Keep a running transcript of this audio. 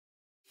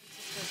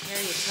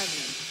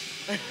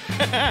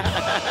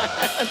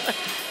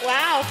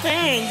Wow,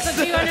 thanks. So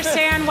do you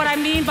understand what I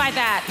mean by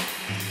that?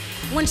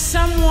 When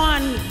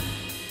someone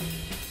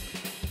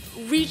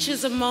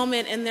reaches a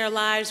moment in their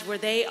lives where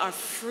they are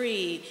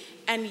free,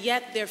 and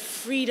yet their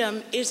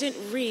freedom isn't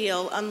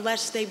real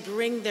unless they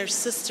bring their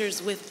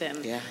sisters with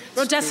them. Yeah,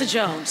 Rhodessa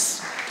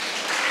Jones.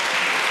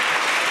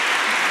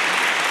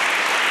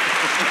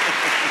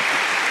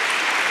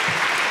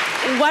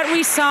 What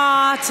we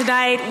saw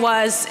tonight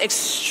was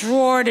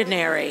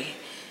extraordinary.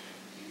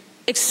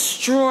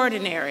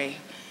 Extraordinary.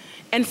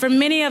 And for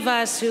many of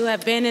us who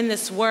have been in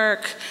this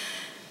work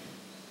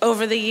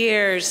over the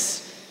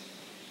years,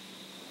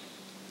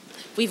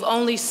 we've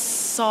only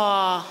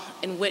saw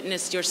and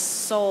witnessed your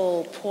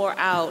soul pour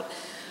out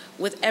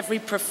with every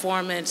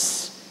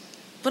performance,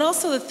 but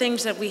also the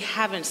things that we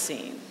haven't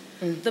seen.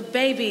 The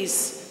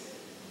babies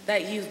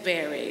that you've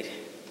buried.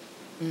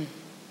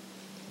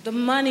 The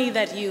money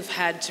that you've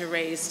had to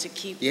raise to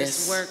keep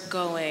this work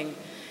going.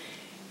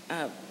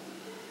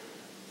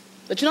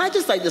 But you know, I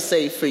just like to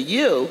say for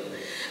you,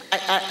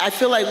 I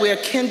feel like we're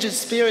kindred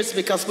spirits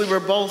because we were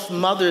both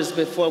mothers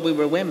before we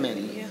were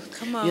women. Yeah,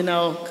 come on. You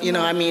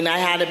know, I mean, I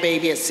had a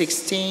baby at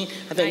 16.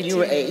 I think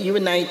 19. you were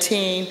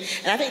 19.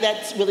 And I think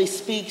that really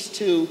speaks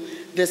to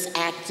this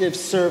active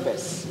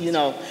service, you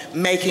know,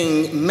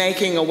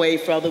 making a way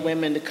for other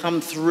women to come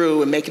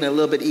through and making it a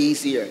little bit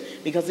easier.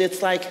 Because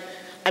it's like,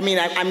 I mean,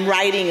 I'm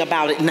writing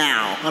about it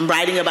now. I'm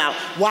writing about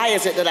why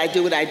is it that I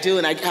do what I do,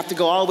 and I have to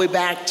go all the way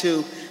back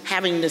to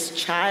having this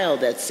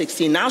child at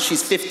 16. Now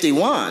she's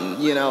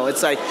 51, you know.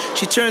 It's like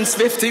she turns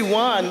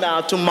 51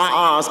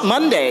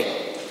 Monday.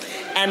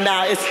 And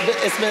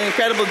it's been an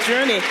incredible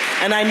journey.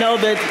 And I know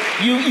that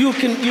you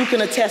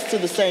can attest to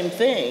the same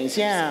things,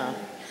 yeah.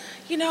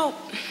 You know,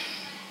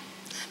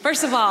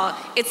 first of all,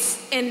 it's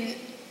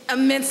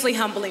immensely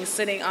humbling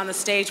sitting on the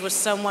stage with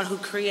someone who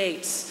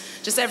creates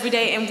just every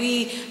day, and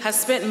we have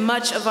spent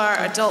much of our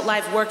adult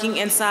life working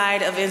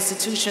inside of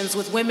institutions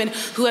with women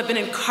who have been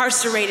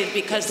incarcerated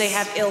because they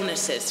have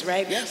illnesses,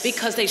 right? Yes.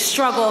 Because they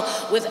struggle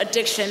with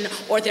addiction,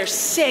 or they're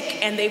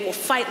sick and they will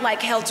fight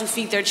like hell to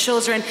feed their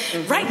children.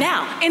 Right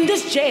now, in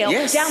this jail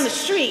down the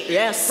street,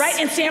 right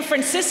in San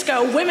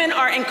Francisco, women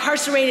are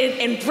incarcerated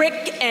in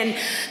brick and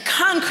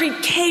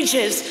concrete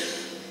cages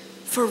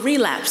for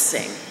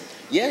relapsing.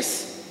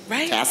 Yes.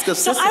 Right?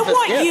 So I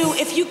want you,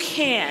 if you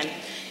can,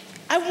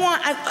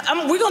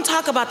 we're gonna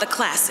talk about the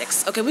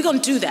classics, okay? We're gonna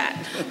do that.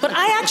 But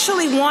I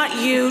actually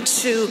want you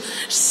to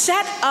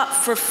set up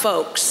for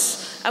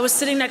folks. I was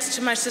sitting next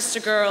to my sister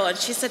girl, and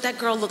she said that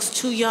girl looks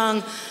too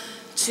young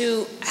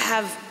to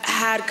have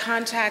had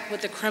contact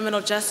with the criminal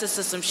justice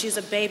system. She's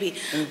a baby.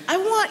 I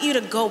want you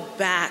to go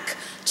back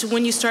to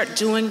when you start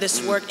doing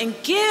this work and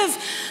give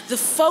the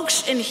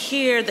folks in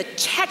here the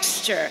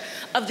texture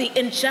of the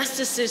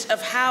injustices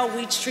of how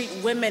we treat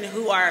women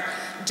who are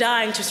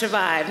dying to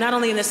survive, not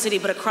only in the city,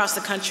 but across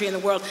the country and the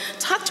world.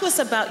 Talk to us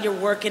about your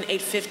work in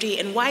 850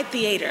 and why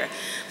theater?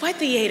 Why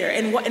theater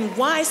and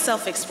why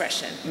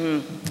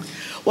self-expression?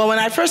 Well, when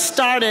I first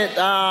started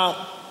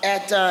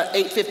at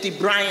 850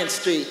 Bryant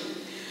Street,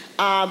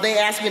 they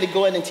asked me to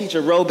go in and teach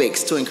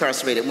aerobics to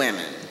incarcerated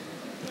women.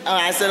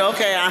 I said,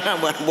 okay,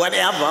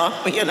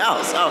 whatever, you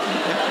know, so.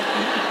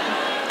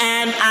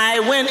 And I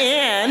went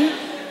in,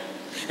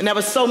 and there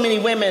were so many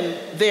women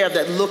there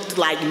that looked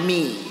like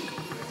me.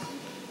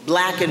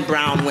 Black and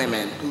brown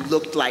women who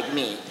looked like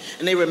me.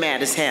 And they were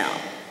mad as hell.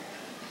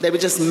 They were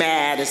just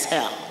mad as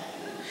hell.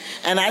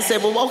 And I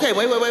said, well, okay,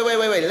 wait.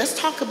 Let's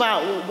talk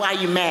about why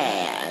you're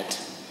mad.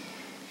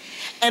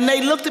 And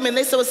they looked at me and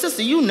they said, well,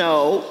 sister, you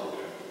know.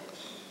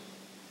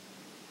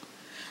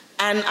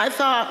 And I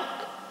thought,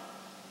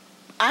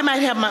 I might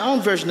have my own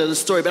version of the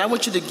story, but I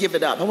want you to give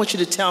it up. I want you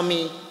to tell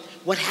me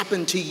what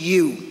happened to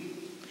you.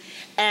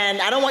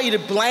 And I don't want you to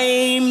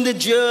blame the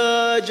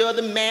judge or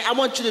the man. I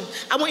want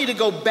you to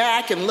go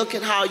back and look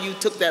at how you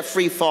took that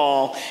free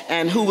fall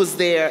and who was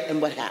there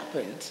and what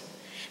happened.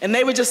 And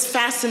they were just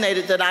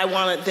fascinated that I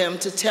wanted them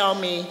to tell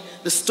me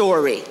the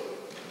story,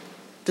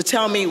 to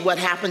tell me what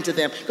happened to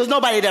them, because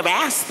nobody had ever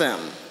asked them,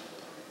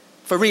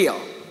 for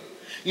real.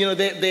 You know,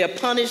 they are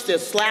punished, they're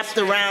slapped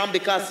around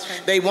because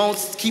they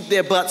won't keep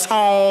their butts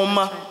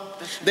home.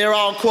 They're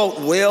all,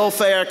 quote,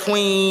 welfare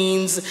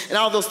queens, and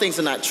all those things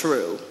are not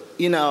true,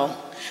 you know.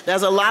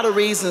 There's a lot of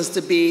reasons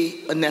to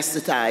be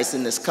anesthetized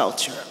in this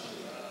culture.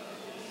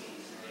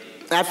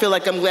 I feel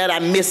like I'm glad I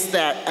missed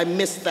that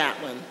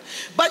one.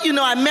 But, you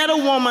know, I met a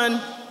woman,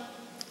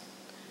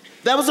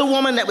 that was a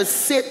woman that would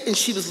sit and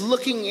she was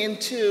looking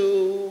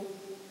into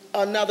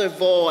another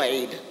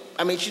void.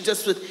 I mean, she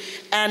just would,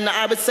 and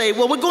I would say,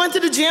 well, we're going to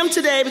the gym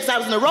today because I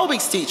was an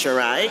aerobics teacher,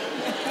 right?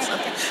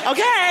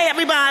 Okay,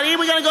 everybody,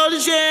 we're gonna go to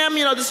the gym,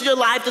 you know, this is your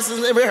life, this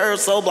is a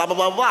rehearsal, blah, blah,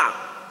 blah, blah.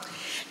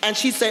 And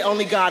she'd say,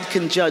 only God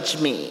can judge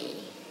me.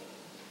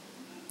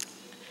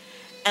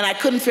 And I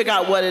couldn't figure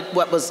out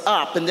what was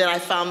up, and then I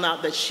found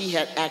out that she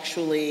had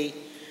actually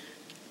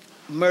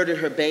murdered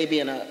her baby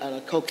in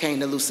a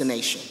cocaine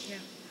hallucination.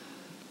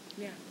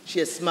 Yeah. She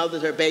had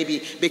smothered her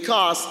baby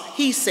because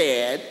he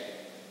said,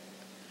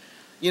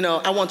 you know,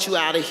 I want you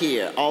out of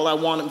here. All I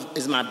want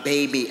is my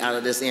baby out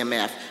of this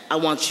MF. I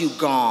want you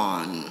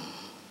gone.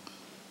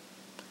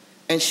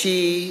 And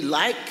she,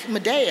 like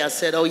Medea,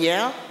 said, oh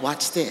yeah,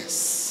 watch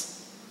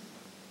this.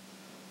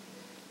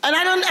 And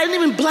I didn't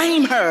even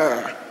blame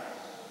her.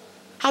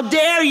 How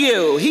dare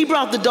you? He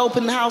brought the dope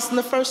in the house in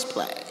the first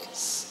place.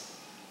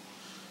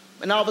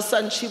 And all of a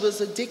sudden she was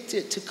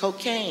addicted to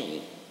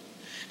cocaine.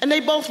 And they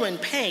both were in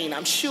pain,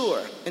 I'm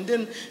sure. And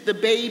then the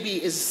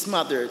baby is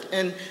smothered.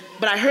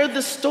 But I heard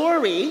the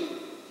story,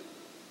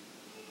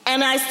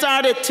 and I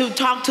started to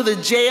talk to the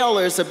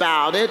jailers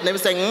about it. And they were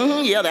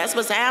saying, yeah, that's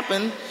what's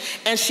happened.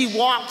 And she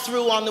walked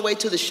through on the way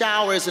to the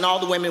showers, and all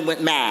the women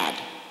went mad.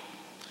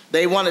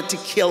 They wanted to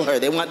kill her.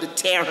 They wanted to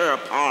tear her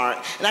apart.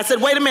 And I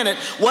said, wait a minute,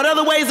 what are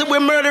the ways that we're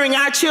murdering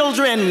our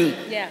children?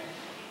 Yeah.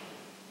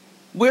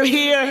 We're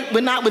here, we're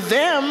not with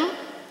them.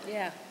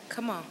 Yeah,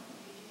 come on.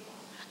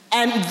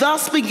 And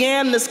thus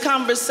began this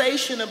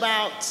conversation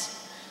about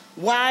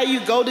why you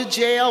go to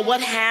jail,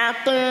 what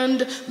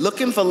happened,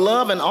 looking for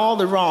love in all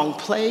the wrong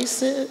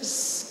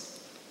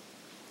places,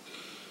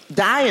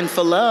 dying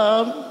for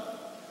love.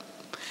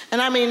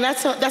 And I mean,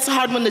 that's a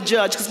hard one to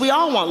judge, because we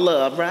all want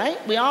love, right?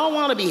 We all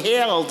want to be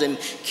held and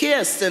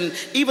kissed and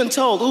even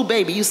told, ooh,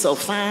 baby, you so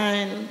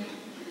fine.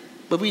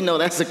 But we know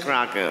that's a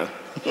crocker.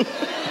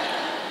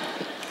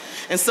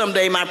 And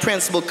someday my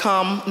prince will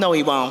come. No,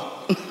 he won't.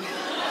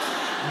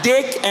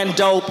 Dick and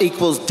dope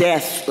equals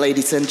death,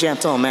 ladies and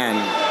gentlemen.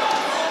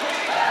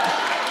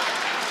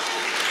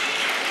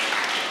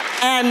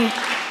 And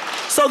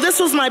so this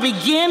was my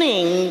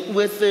beginning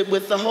with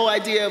the whole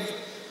idea of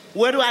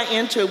where do I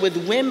enter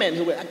with women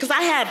who, because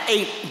I have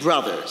 8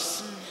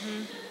 brothers.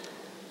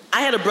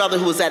 I had a brother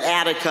who was at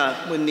Attica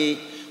when the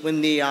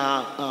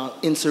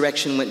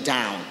insurrection went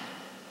down.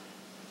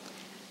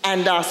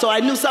 And so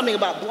I knew something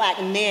about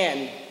black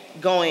men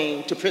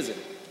going to prison,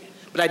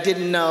 but I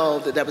didn't know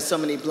that there were so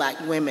many black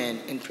women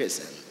in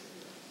prison.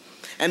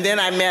 And then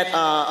I met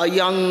a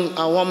young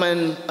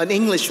woman, an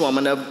English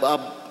woman,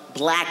 a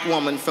black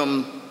woman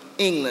from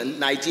England,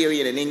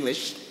 Nigerian and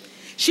English.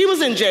 She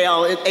was in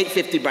jail at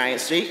 850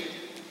 Bryant Street.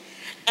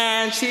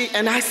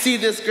 And I see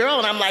this girl,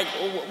 and I'm like,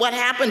 what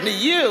happened to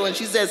you? And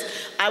she says,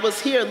 I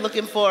was here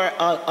looking for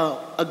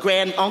a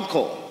grand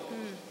uncle.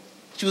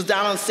 She was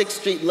down on 6th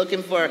Street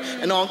looking for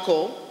an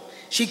uncle.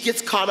 She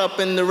gets caught up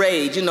in the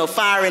rage, you know,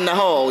 fire in the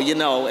hole, you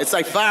know. It's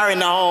like fire in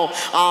the hole,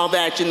 all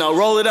that, you know,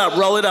 roll it up,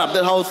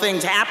 the whole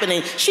thing's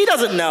happening. She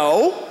doesn't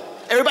know.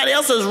 Everybody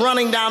else is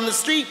running down the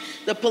street.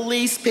 The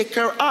police pick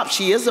her up.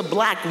 She is a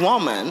black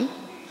woman,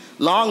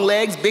 long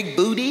legs, big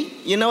booty,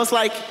 you know, it's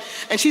like,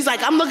 and she's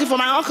like, I'm looking for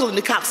my uncle. And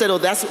the cop said, oh,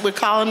 that's what we're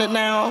calling it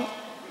now?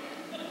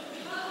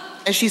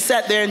 And she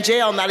sat there in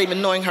jail not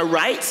even knowing her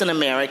rights in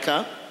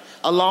America,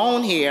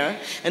 alone here.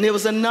 And it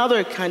was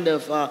another kind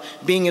of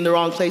being in the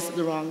wrong place at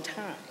the wrong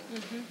time.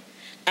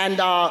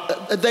 And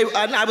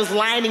I was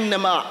lining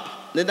them up.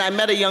 Then I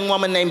met a young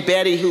woman named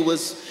Betty who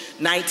was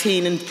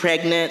 19 and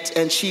pregnant,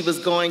 and she was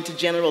going to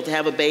General to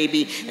have a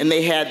baby, and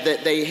they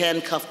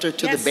handcuffed her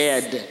to the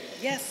bed.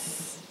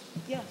 Yes.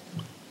 Yeah.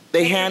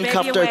 They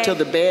handcuffed her to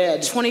the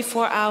bed.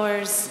 24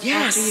 hours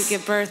after you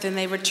give birth, and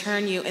they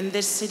return you in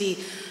this city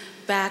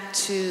back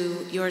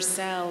to your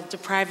cell,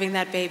 depriving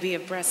that baby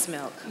of breast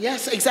milk.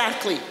 Yes,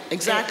 exactly.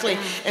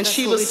 And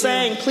she was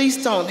saying,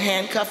 please don't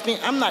handcuff me.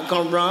 I'm not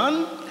going to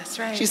run. That's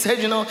right. She said,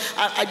 you know,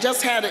 I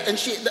just had it, and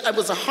it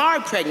was a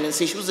hard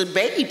pregnancy. She was a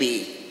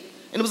baby,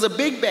 and it was a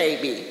big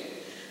baby.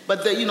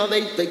 But you know,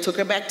 they took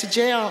her back to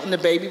jail, and the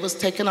baby was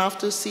taken off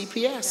to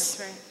CPS. That's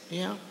right.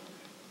 Yeah.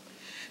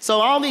 So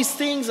all these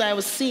things I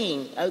was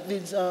seeing, and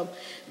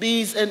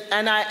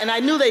I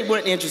knew they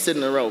weren't interested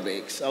in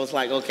aerobics. I was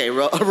like, okay,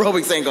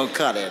 aerobics ain't gonna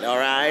cut it, all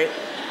right?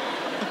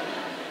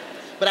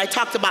 But I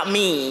talked about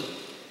me.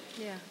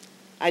 Yeah.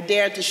 I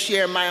dared to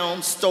share my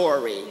own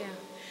story. Yeah.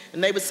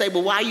 And they would say,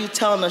 well, why are you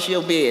telling us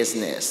your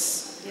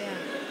business? Yeah.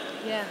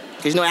 Yeah.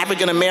 Because, you know,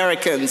 African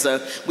Americans,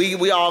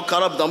 we all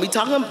caught up. Don't be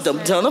talking,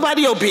 don't tell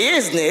nobody your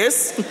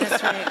business.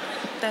 That's right.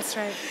 That's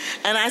right.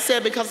 And I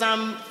said, because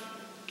I'm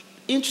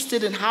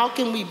interested in how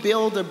can we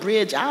build a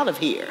bridge out of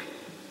here.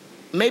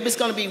 Maybe it's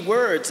going to be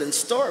words and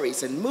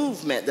stories and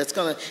movement that's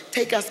going to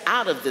take us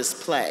out of this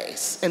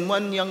place. And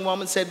one young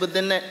woman said, well,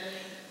 then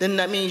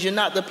that means you're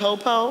not the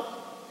po-po?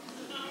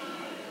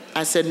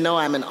 I said, no,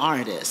 I'm an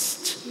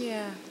artist.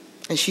 Yeah.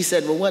 And she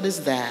said, well, what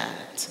is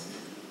that?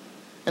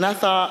 And I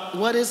thought,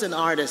 what is an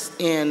artist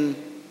in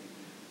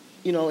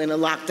a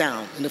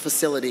lockdown, in a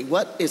facility?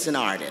 What is an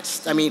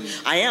artist? I mean,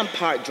 I am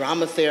part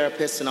drama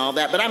therapist and all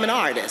that, but I'm an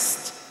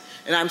artist.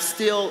 And I'm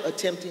still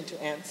attempting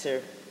to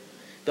answer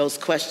those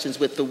questions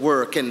with the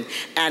work. And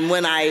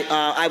when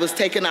I was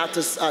taken out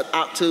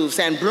to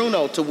San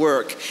Bruno to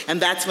work,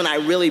 and that's when I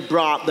really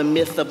brought the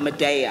myth of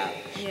Medea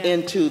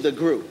into the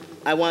group.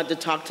 I wanted to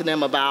talk to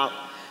them about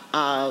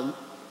a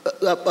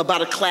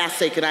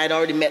classic, and I had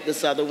already met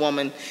this other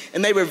woman,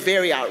 and they were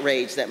very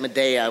outraged that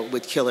Medea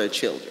would kill her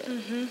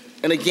children.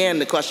 And again,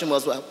 the question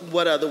was, well,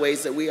 what are the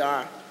ways that we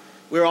are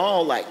we're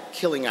all like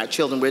killing our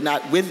children. We're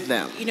not with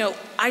them. You know,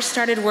 I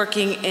started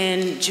working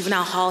in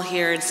juvenile hall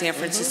here in San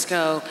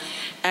Francisco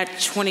at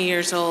 20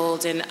 years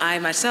old, and I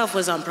myself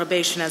was on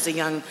probation as a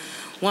young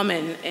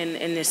woman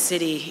in this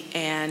city.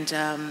 And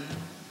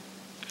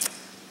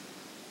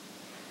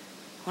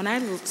when I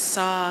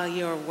saw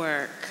your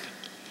work,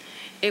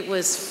 it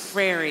was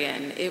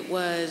Freudian.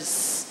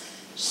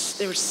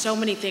 There were so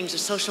many things, the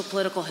social,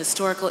 political,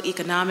 historical,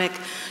 economic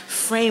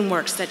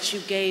frameworks that you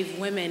gave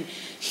women,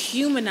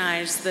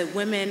 humanized the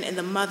women and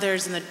the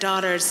mothers and the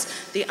daughters,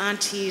 the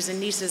aunties and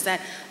nieces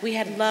that we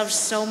had loved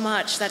so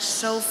much, that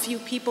so few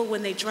people,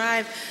 when they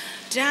drive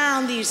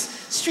down these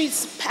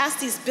streets,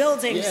 past these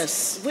buildings,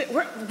 yes,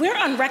 we're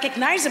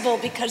unrecognizable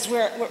because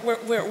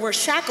we're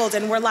shackled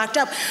and we're locked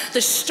up.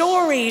 The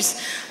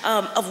stories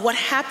of what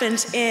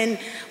happened in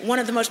one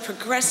of the most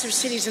progressive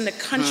cities in the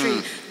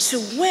country to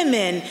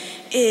women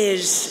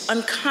is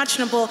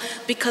unconscionable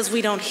because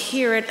we don't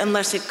hear it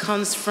unless it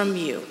comes from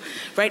you,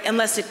 right?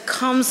 Unless it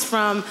comes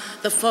from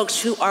the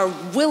folks who are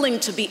willing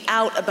to be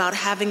out about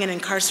having an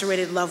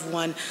incarcerated loved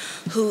one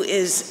who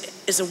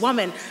is a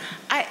woman.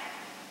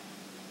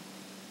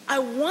 I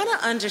want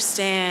to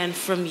understand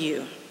from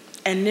you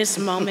in this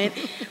moment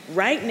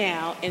right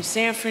now in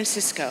San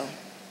Francisco,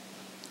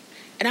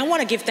 and I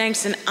want to give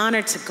thanks and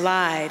honor to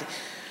Glide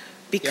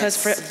because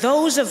for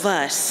those of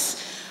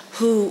us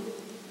who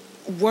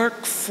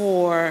work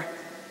for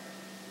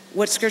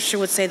what Scripture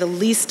would say the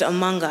least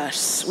among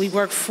us, we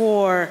work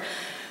for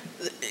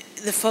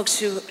the folks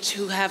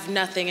who have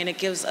nothing, and it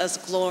gives us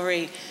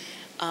glory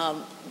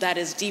that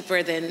is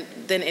deeper than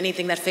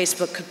anything that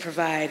Facebook could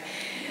provide.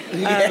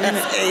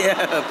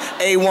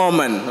 A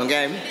woman,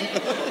 okay?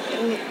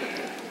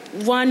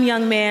 One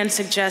young man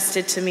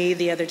suggested to me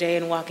the other day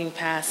in walking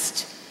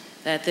past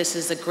that this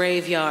is a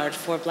graveyard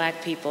for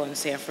Black people in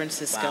San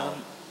Francisco. Wow.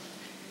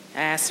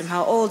 I asked him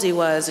how old he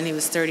was, and he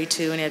was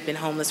 32, and he had been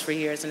homeless for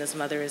years, and his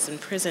mother is in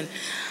prison.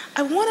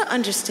 I want to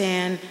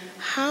understand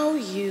how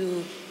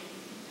you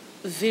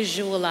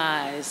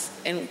visualize,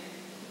 and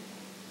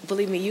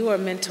believe me, you are a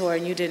mentor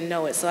and you didn't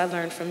know it, so I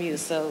learned from you,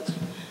 so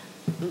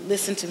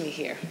listen to me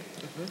here.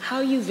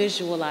 How you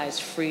visualize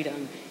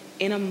freedom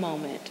in a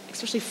moment,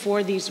 especially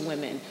for these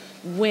women,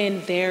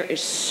 when there is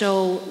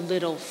so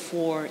little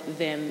for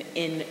them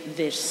in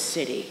this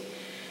city.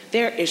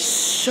 There is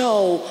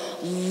so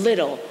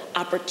little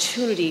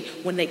opportunity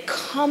when they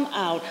come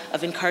out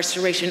of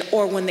incarceration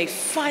or when they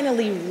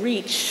finally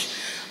reach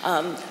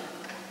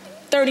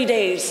 30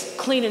 days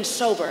clean and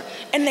sober,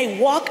 and they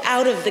walk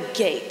out of the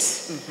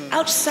gate,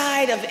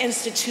 outside of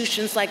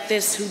institutions like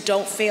this who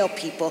don't fail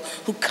people,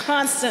 who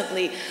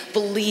constantly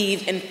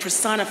believe and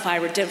personify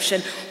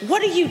redemption.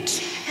 What do you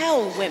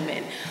tell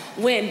women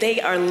when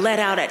they are let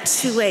out at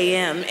 2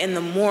 a.m. in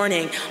the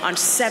morning on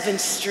 7th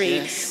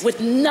Street with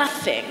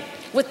nothing,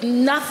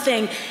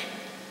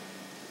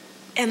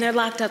 and they're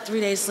locked up 3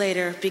 days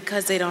later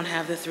because they don't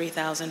have the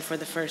 $3,000 for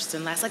the first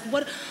and last? Like,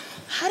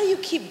 how do you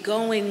keep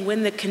going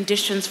when the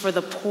conditions for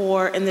the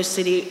poor in the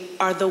city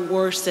are the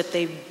worst that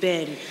they've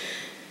been?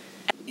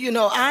 You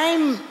know,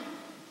 I'm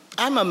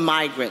a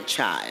migrant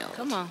child.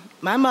 Come on.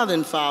 My mother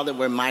and father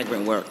were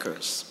migrant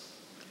workers.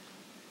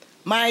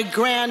 My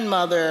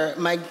grandmother,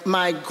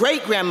 my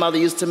great-grandmother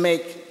used to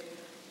make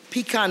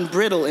pecan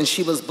brittle, and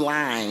she was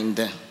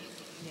blind.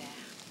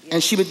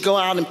 And she would go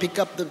out and pick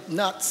up the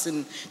nuts,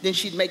 and then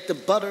she'd make the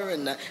butter,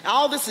 and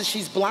all this, and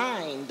she's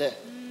blind.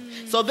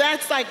 So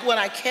that's like what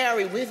I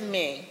carry with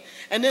me.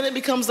 And then it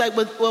becomes like,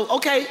 well,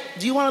 okay,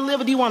 do you want to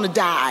live or do you want to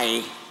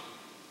die?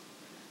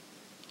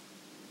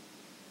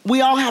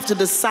 We all have to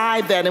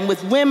decide that. And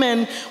with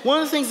women,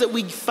 one of the things that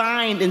we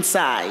find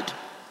inside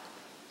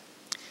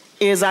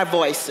is our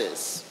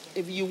voices.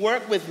 If you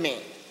work with me,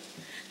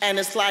 and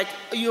it's like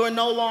you are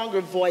no longer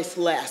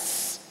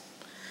voiceless.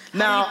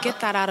 How do you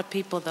get that out of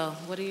people, though?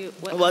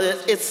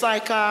 It's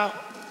like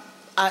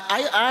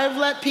I've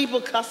let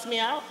people cuss me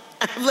out.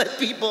 I've let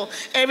people,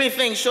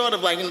 everything short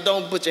of like,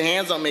 don't put your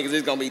hands on me because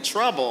there's going to be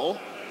trouble.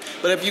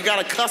 But if you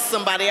got to cuss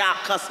somebody out,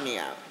 cuss me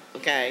out,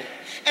 okay?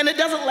 And it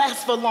doesn't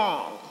last for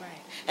long. Right.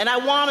 And I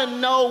want to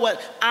know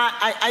what,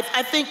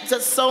 I think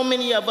that so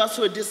many of us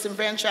who are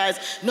disenfranchised,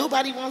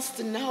 nobody wants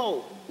to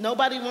know.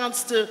 Nobody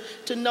wants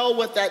to know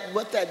what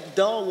that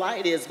dull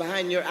light is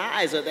behind your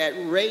eyes or that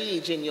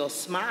rage in your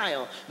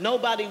smile.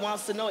 Nobody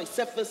wants to know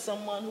except for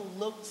someone who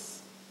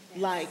looks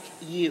like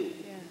you.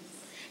 Yes.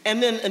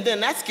 And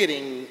then that's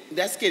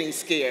getting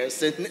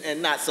scarce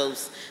and not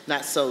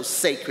so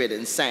sacred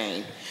and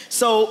sane.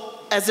 So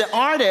as an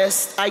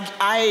artist,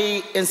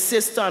 I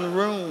insist on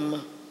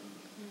room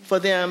for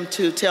them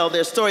to tell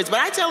their stories. But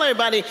I tell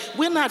everybody,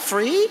 we're not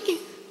free.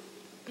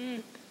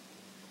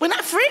 We're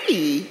not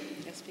free.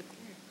 Let's be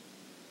clear.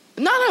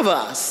 None of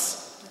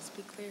us. Let's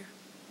be clear.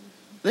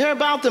 They're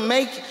about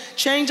to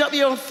change up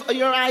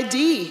your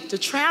ID to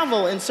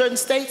travel in certain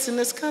states in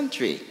this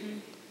country.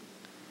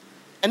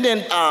 And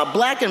then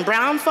Black and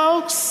brown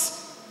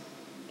folks,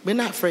 we're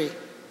not free.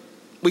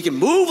 We can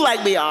move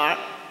like we are.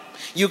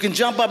 You can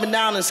jump up and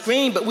down and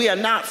scream, but we are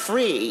not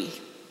free.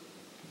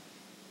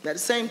 At the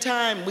same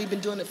time, we've been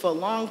doing it for a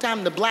long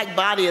time. The black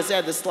body has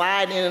had to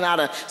slide in and out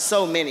of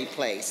so many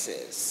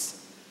places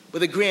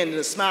with a grin and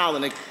a smile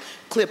and a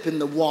clip in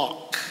the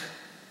walk.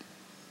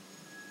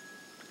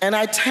 And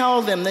I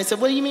tell them, they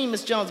said, what do you mean,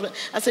 Ms. Jones?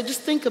 I said,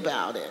 just think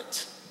about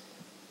it.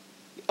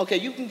 Okay,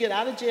 you can get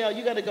out of jail,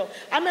 you gotta go.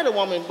 I met a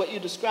woman, what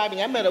you're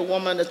describing, I met a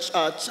woman, a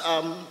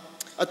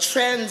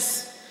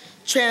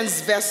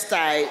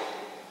transvestite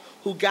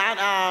who got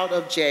out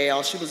of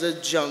jail. She was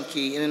a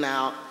junkie, in and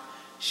out.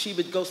 She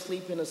would go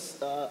sleep in a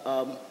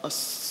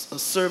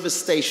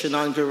service station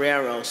on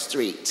Guerrero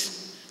Street.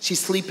 She'd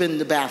sleep in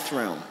the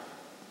bathroom.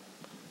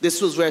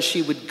 This was where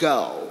she would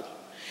go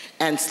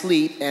and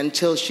sleep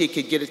until she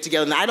could get it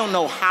together. And I don't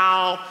know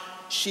how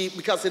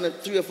because in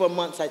 3 or 4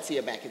 months I'd see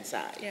her back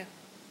inside. Yeah.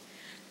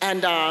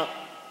 And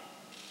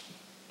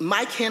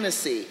Mike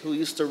Hennessy, who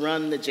used to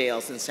run the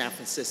jails in San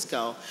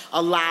Francisco,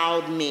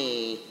 allowed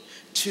me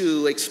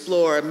to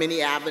explore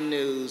many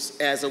avenues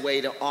as a way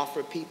to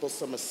offer people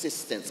some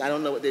assistance. I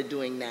don't know what they're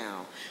doing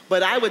now.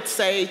 But I would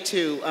say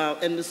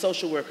and the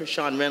social worker,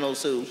 Sean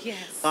Reynolds, who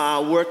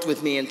worked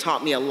with me and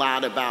taught me a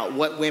lot about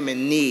what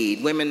women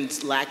need.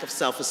 Women's lack of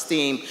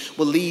self-esteem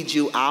will lead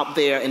you out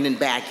there and then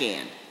back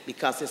in,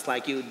 because it's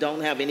like you don't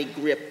have any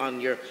grip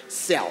on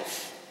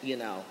yourself, you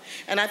know.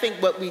 And I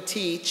think what we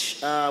teach,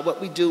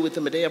 what we do with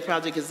the Medea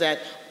Project is that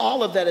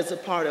all of that is a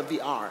part of the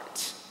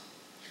art.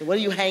 What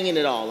are you hanging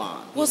it all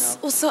on? Well,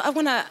 so I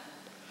wanna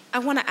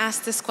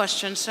ask this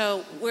question.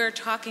 So we're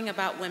talking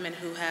about women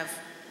who have,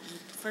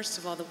 first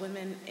of all, the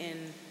women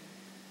in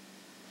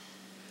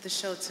the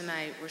show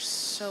tonight were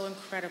so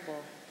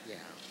incredible. Yeah.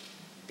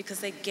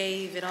 Because they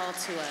gave it all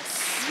to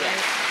us. Yeah.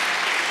 Right?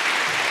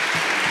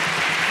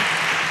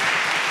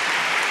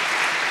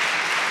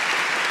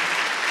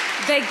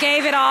 They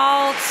gave it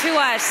all to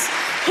us.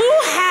 Who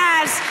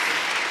has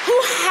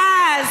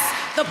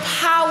the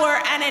power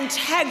and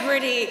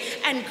integrity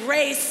and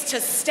grace to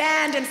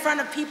stand in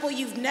front of people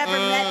you've never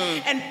met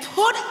and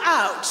put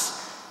out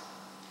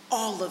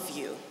all of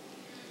you?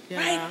 Yeah.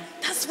 Right?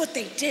 That's what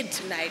they did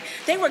tonight.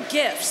 They were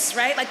gifts,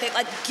 right? Like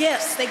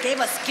gifts. They gave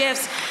us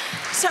gifts.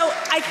 So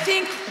I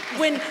think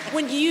when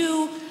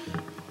you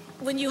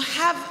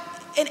have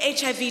an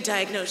HIV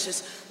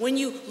diagnosis, when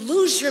you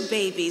lose your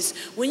babies,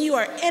 when you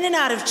are in and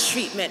out of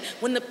treatment,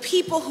 when the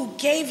people who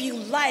gave you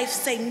life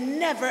say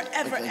never,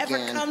 ever, ever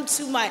come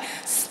to my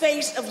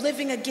space of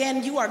living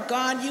again, you are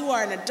gone, you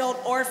are an adult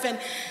orphan.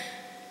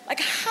 Like,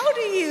 how do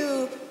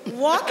you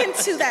walk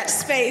into that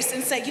space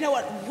and say, you know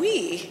what,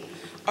 we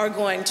are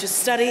going to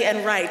study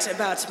and write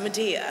about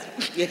Medea?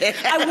 Yeah.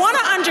 I want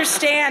to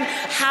understand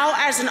how,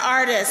 as an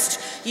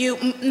artist,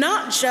 you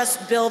not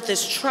just build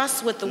this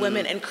trust with the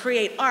women and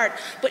create art,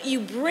 but you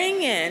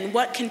bring in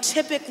what can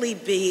typically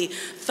be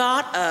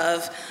thought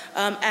of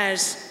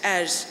as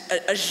a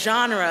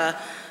genre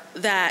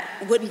that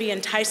wouldn't be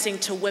enticing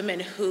to women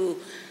who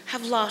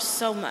have lost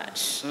so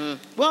much.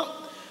 Well,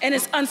 and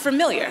it's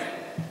unfamiliar.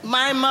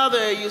 My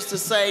mother used to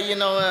say, you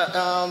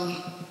know,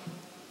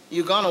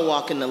 you're gonna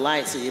walk in the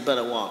light, so you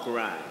better walk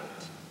right,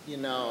 you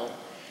know.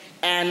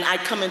 And I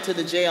come into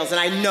the jails and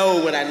I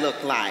know what I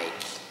look like.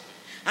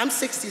 I'm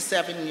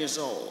 67 years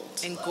old.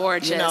 And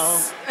gorgeous. You know,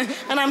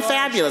 and I'm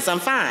fabulous, I'm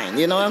fine,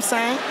 you know what I'm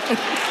saying?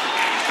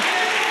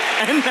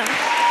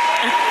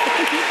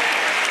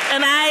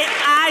 and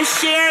I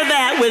share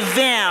that with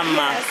them.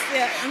 Yes,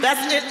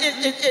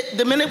 yeah.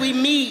 The minute we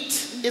meet,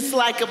 it's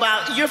like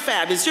about, you're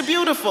fabulous, you're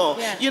beautiful,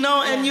 you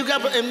know, and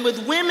and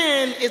with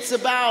women, it's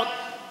about,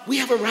 we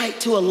have a right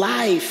to a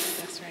life.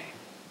 That's right.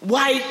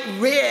 White,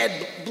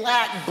 red,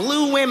 black,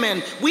 blue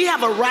women, we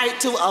have a right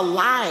to a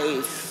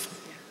life.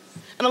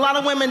 And a lot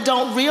of women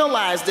don't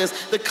realize this.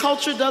 The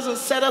culture doesn't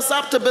set us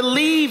up to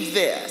believe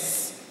this.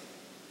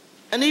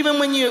 And even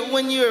when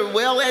you're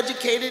well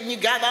educated and you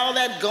got all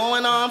that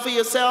going on for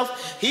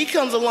yourself, he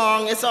comes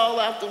along, it's all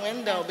out the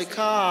window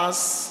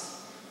because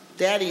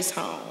daddy's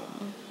home.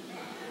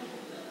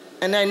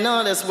 And I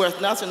know that's worth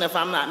nothing if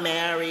I'm not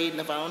married and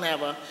if I don't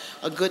have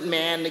a good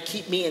man to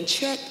keep me in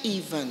check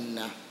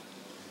even.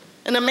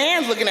 And the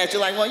man's looking at you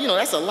like, well, you know,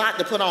 that's a lot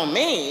to put on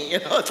me. You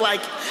know, it's like,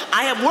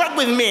 I have worked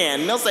with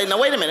men. They'll say, no,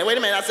 wait a minute.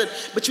 I said,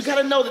 but you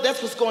gotta know that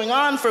that's what's going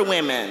on for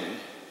women.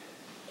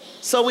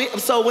 So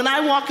when I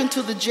walk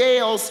into the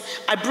jails,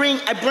 I bring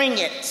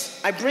it.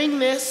 I bring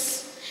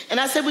this, and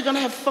I say we're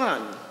gonna have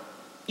fun.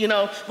 You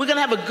know, we're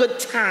gonna have a good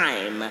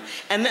time.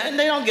 And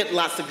they don't get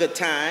lots of good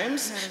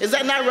times. Is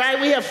that not right?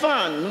 We have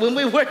fun. When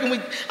we're working,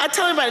 I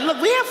tell everybody, look,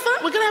 we have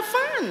fun, we're gonna have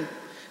fun.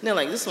 And they're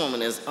like, this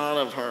woman is out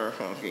of her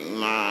fucking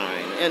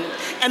mind.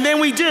 And then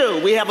we do.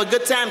 We have a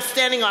good time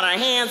standing on our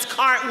hands,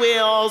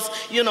 cartwheels,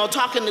 you know,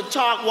 talking the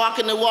talk,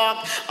 walking the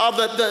walk.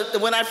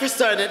 When I first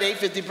started at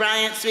 850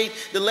 Bryant Street,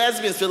 the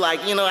lesbians were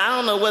like, you know, I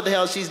don't know what the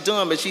hell she's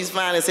doing, but she's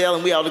fine as hell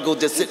and we ought to go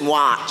just sit and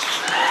watch.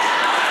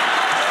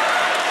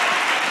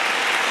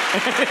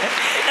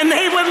 And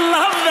they would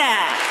love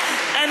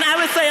that. And I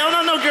would say,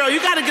 oh, no, girl, you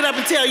got to get up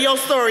and tell your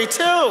story,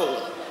 too.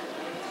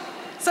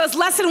 So it's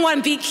lesson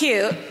 1, be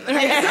cute.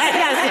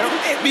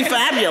 Be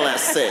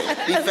fabulous.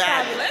 Be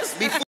fabulous.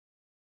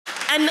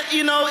 And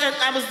you know, and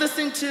I was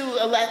listening to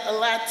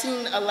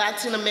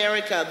Latin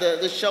America,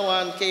 the show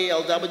on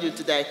KLW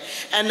today,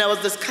 and there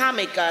was this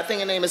comic, I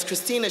think her name is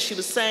Christina. She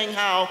was saying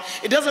how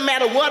it doesn't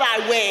matter what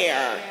I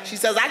wear. She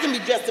says I can be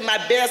dressed in my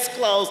best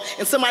clothes,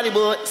 and somebody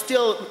will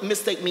still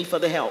mistake me for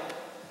the help.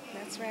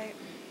 That's right.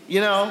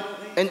 You know,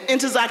 and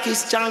Ntozake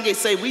Shange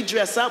say we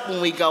dress up when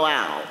we go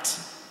out.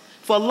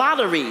 For a lot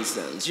of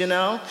reasons, you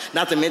know?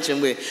 Not to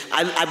mention,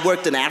 I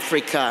worked in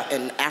Africa,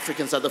 and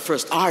Africans are the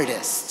first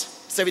artists.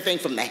 It's everything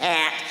from the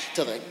hat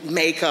to the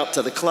makeup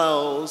to the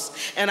clothes.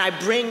 And I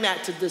bring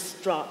that to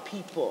distraught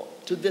people,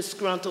 to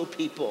disgruntled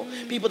people,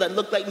 people that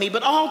look like me,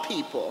 but all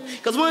people.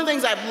 Because one of the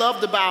things I've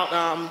loved about,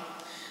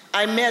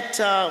 I met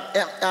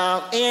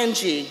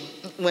Angie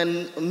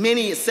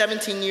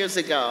 17 years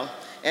ago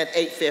at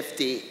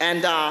 850.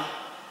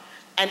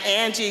 And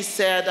Angie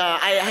said,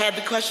 I had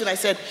the question, I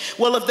said,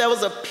 well, if there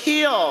was a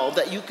pill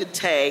that you could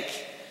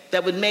take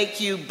that would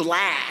make you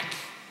black.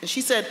 And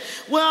she said,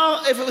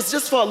 well, if it was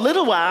just for a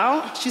little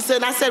while. She said,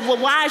 and I said, well,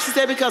 why? She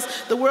said, because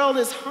the world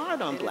is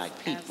hard on black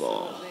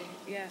people. Absolutely.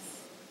 Yes,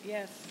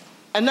 yes.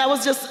 And that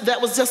was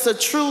just a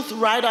truth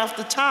right off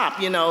the top,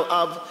 you know,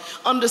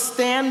 of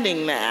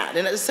understanding that.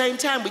 And at the same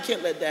time, we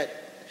can't let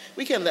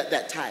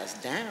that tie us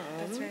down.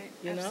 That's right,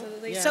 you know?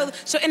 absolutely. Yeah.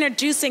 So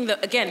introducing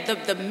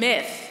the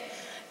myth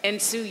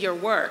into your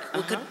work,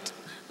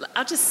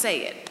 I'll just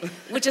say it,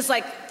 which is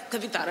like,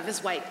 could be thought of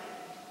as white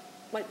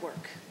work.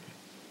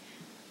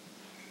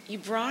 You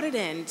brought it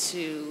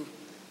into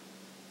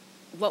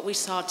what we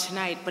saw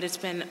tonight, but it's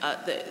been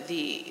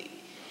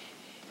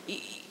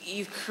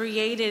you've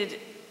created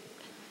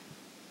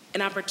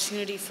an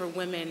opportunity for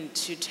women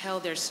to tell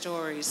their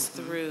stories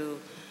through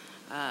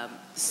the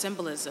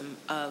symbolism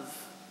of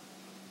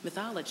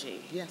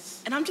mythology.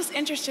 Yes. And I'm just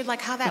interested,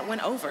 like, how that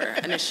went over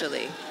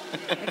initially.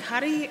 Like,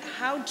 how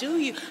do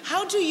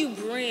you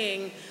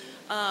bring,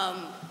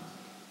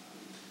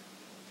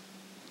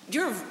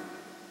 you're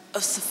a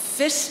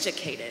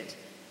sophisticated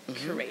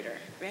curator,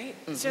 right?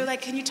 So,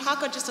 like, can you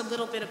talk just a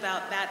little bit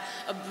about that,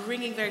 of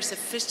bringing very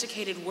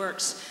sophisticated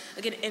works,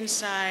 again,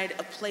 inside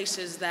of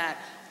places that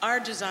are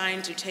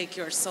designed to take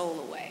your soul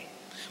away?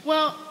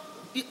 Well,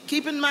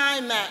 keep in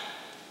mind that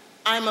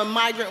I'm a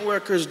migrant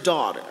worker's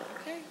daughter.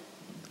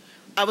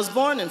 I was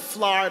born in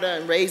Florida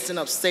and raised in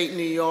upstate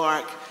New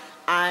York.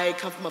 I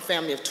come from a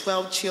family of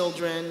 12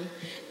 children,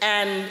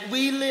 and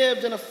we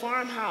lived in a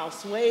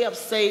farmhouse way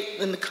upstate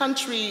in the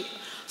country,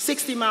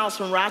 60 miles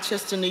from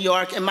Rochester, New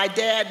York, and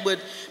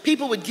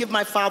people would give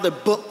my father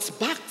books,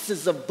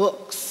 boxes of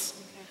books.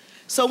 Okay.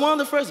 So one of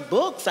the first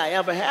books I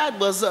ever had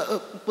was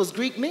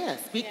Greek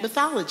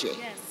mythology.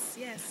 Yes,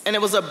 yes. And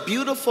it was a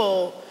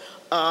beautiful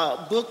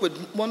book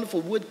with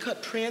wonderful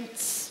woodcut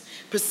prints.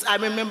 I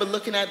remember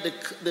looking at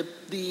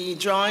the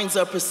drawings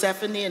of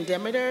Persephone and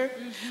Demeter,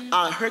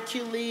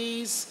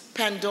 Hercules,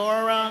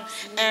 Pandora,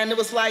 and it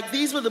was like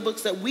these were the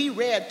books that we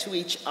read to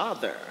each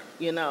other,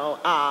 you know,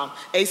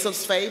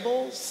 Aesop's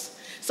Fables.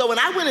 So when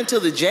I went into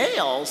the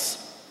jails,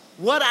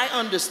 what I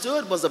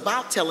understood was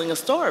about telling a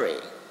story,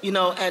 you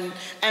know,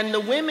 and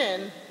the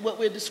women, what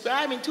we're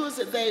describing too is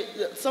that they,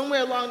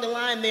 somewhere along the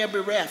line, they're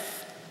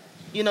bereft.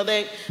 You know,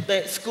 they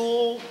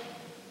school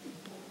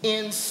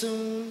ends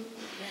soon.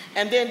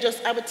 And then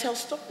I would tell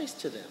stories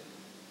to them.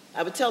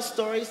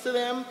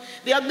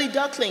 The Ugly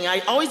Duckling,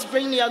 I always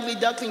bring the Ugly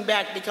Duckling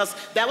back because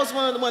that was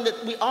one of the ones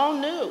that we all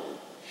knew.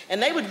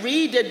 And they would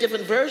read their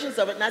different versions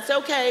of it, and I'd say,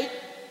 okay,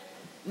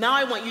 now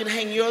I want you to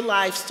hang your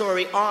life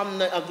story on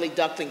the Ugly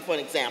Duckling, for an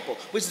example,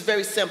 which is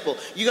very simple.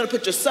 You're gonna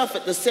put yourself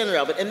at the center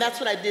of it, and that's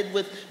what I did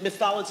with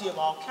mythology of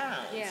all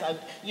kinds. Yeah.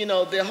 You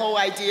know, the whole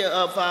idea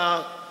of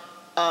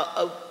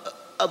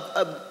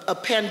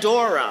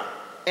Pandora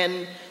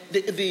and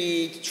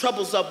the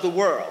troubles of the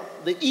world,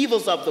 the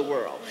evils of the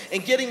world,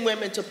 and getting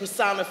women to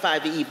personify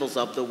the evils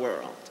of the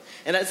world.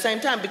 And at the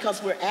same time,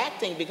 because we're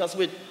acting, because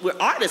we're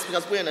artists,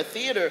 because we're in a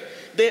theater,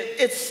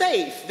 it's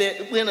safe.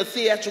 We're in a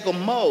theatrical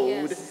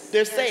mode.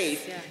 They're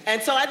safe. Yeah.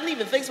 And so I didn't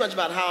even think so much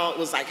about how it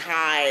was like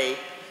high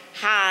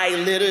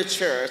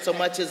literature, so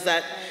much as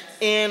that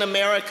in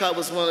America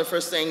was one of the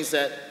first things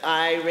that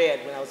I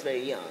read when I was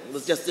very young. It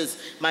was just as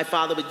my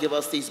father would give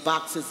us these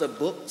boxes of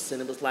books,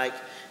 and it was like,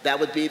 that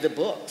would be the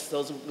books.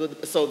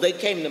 So they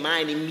came to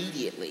mind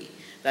immediately,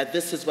 that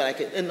this is what I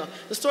could, and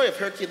the story of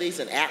Hercules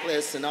and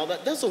Atlas and all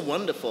that, those are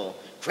wonderful,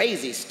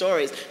 crazy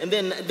stories. And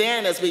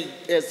then as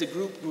the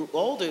group grew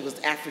older, it was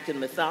African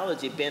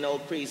mythology, Ben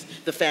O'Cree's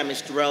The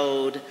Famished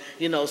Road,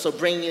 you know, so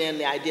bringing in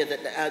the idea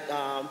that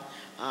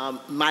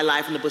My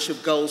Life in the Bush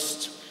of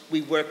Ghosts, we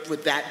worked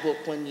with that book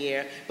one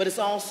year, but it's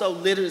also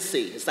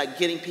literacy. It's like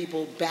getting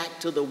people back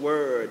to the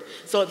word.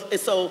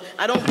 So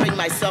I don't bring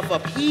myself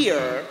up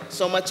here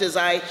so much as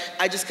I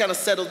just kind of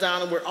settle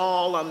down and we're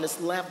all on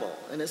this level.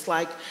 And it's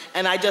like,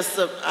 and I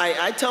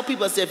tell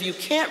people, I say, if you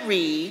can't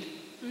read,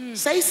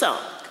 say so.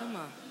 Come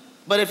on.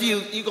 But if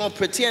you're gonna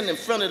pretend and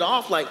front it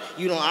off like,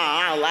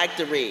 I don't like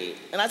to read.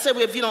 And I say,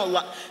 well, if you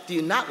do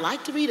you not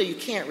like to read or you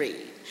can't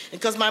read?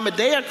 Because my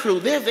Medea crew,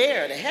 they're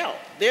there to help.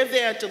 They're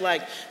there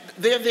to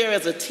they're there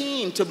as a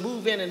team to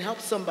move in and help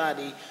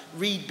somebody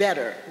read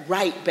better,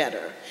 write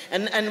better.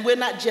 And we're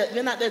not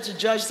there to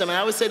judge them. And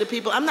I always say to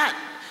people, I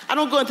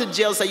don't go into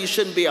jail and say you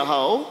shouldn't be a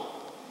hoe.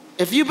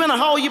 If you've been a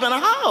hoe, you've been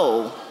a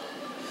hoe.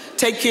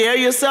 Take care of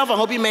yourself. I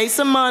hope you made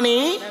some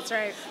money. That's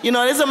right. You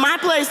know, this is my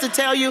place to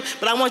tell you,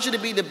 but I want you to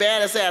be the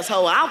baddest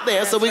asshole out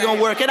there, so we're going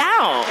to work it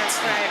out. That's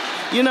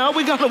right. You know,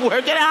 we're going to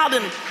work it out,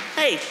 and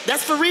hey,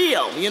 that's for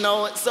real, you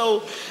know.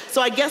 So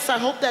I guess I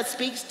hope that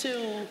speaks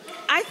to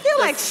I feel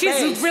like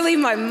she's really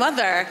my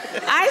mother.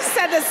 I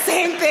said the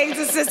same thing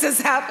to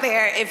sisters out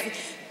there.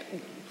 If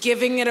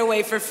giving it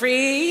away for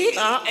free,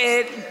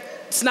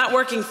 it's not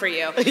working for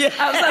you. Yeah.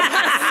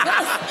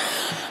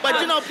 But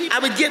you know,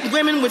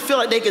 women would feel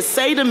like they could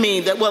say to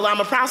me that, well, I'm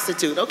a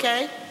prostitute,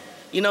 okay?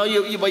 You know,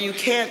 you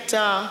can't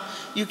sell,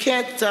 you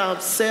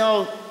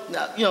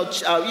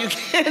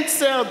can't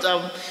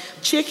sell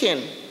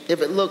chicken if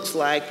it looks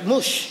like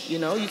mush, you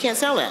know? You can't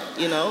sell that,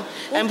 you know?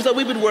 And so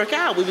we would work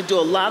out. We did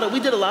a lot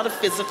of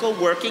physical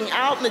working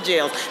out in the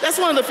jails. That's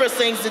one of the first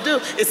things to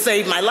do. It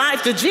saved my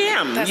life, the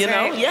gym, That's you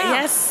know? Right.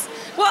 Yeah. Yes.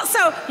 Well,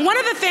 so one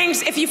of the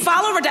things, if you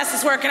follow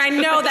Rhodessa's work, and I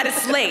know that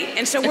it's late,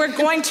 and so we're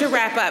going to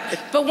wrap up,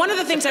 but one of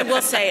the things I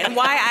will say, and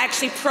why I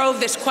actually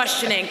probe this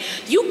questioning,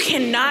 you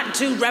cannot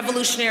do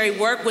revolutionary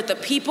work with the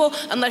people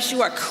unless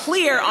you are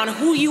clear on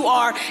who you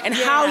are and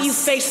how you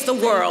face the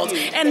world.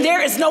 And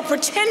there is no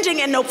pretending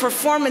and no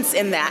performance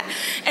in that.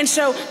 And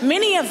so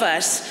many of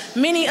us,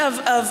 many of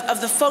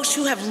the folks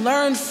who have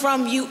learned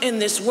from you in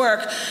this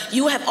work,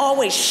 you have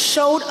always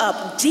showed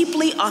up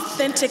deeply,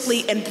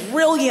 authentically, and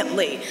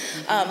brilliantly.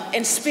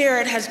 And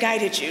spirit has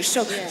guided you.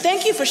 So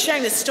thank you for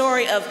sharing the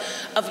story of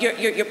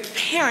your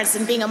parents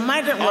and being a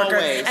migrant worker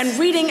and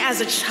reading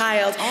as a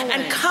child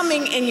and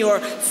coming in your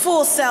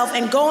full self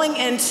and going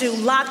into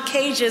locked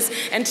cages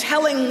and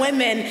telling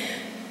women,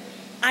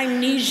 I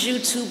need you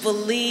to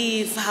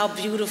believe how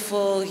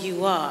beautiful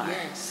you are.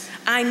 Yes.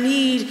 I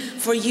need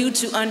for you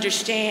to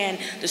understand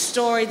the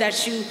story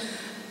that you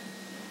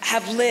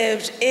have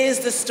lived is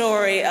the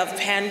story of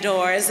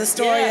Pandora, is the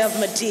story of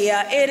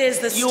Medea. It is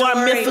the story. You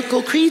are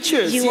mythical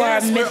creatures. You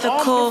are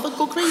mythical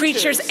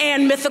creatures,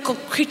 and mythical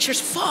creatures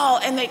fall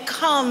and they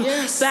come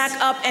back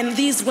up, and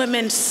these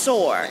women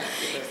soar.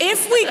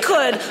 If we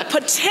could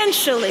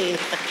potentially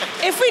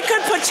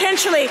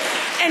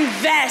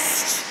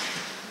invest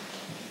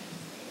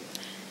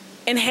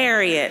in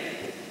Harriet,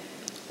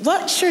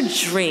 what's your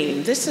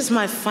dream? This is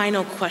my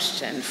final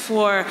question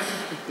for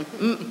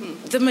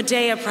the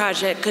Medea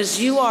Project, because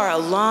you are a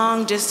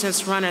long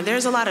distance runner.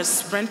 There's a lot of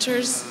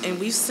sprinters, and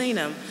we've seen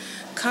them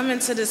come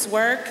into this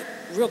work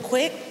real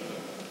quick,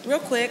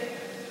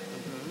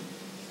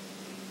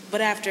 but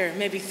after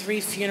maybe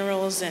 3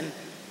 funerals and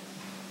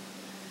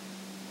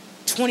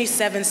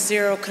 27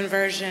 serial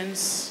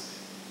conversions,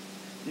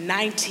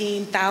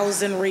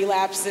 19,000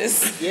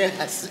 relapses.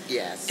 Yes.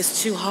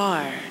 It's too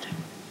hard.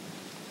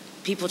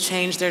 People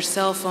change their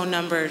cell phone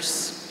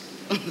numbers.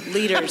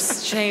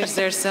 Leaders change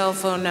their cell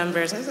phone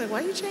numbers. I was like, why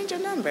you change your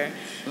number?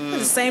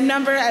 The same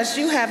number as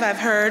you have, I've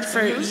heard,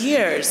 for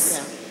years.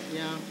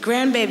 Yeah.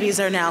 Grandbabies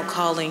are now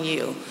calling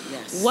you.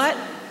 Yes. What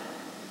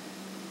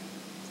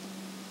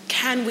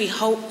can we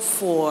hope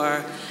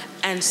for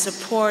and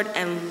support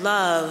and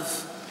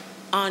love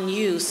on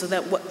you so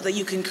that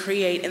you can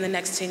create in the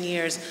next 10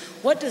 years?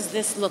 What does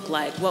this look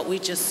like, what we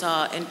just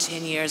saw in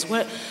 10 years?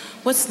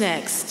 What's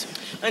next?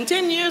 In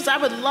 10 years, I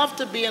would love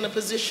to be in a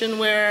position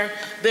where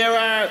there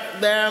are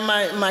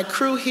my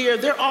crew here.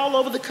 They're all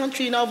over the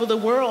country and over the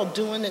world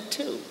doing it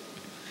too.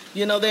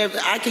 You know,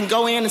 I can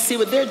go in and see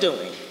what they're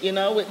doing. You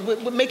know,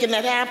 we're making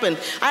that happen.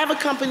 I have a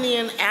company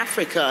in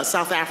Africa,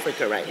 South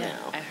Africa right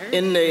now,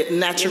 in the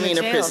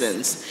Naturina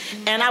prisons.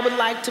 And I would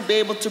like to be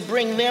able to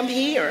bring them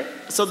here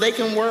so they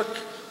can work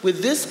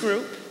with this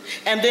group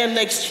and then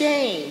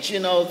exchange, you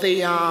know,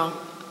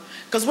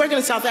 because working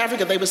in South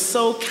Africa, they were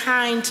so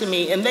kind to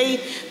me, and they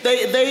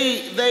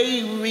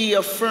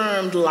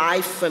reaffirmed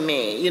life for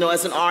me, you know,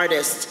 as an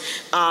artist.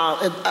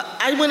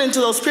 I went into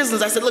those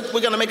prisons. I said, look,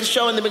 we're going to make a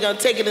show, and then we're going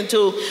to take it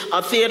into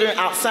a theater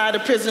outside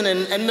of prison.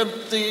 And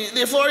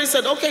the authorities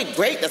said, okay,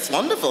 great, that's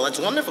wonderful, that's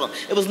wonderful.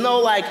 It was no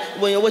like,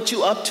 well, what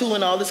you up to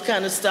and all this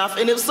kind of stuff.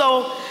 And it's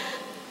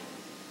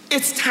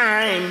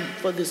time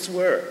for this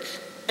work.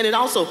 And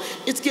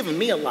it's given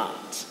me a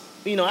lot.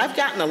 You know, I've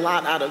gotten a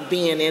lot out of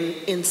being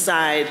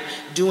inside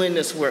doing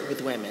this work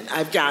with women.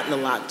 I've gotten a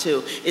lot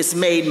too. It's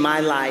made my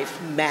life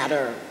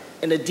matter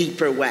in a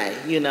deeper way,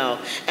 you know.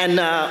 And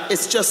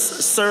it's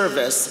just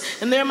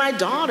service. And they're my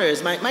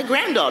daughters. My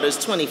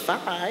granddaughter's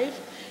 25,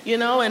 you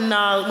know. And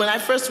when I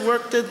first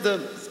worked at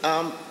the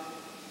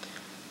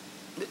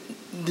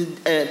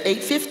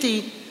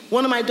 850,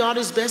 one of my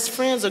daughter's best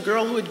friends, a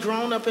girl who had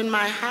grown up in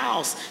my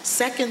house,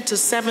 2nd to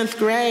 7th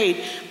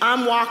grade,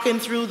 I'm walking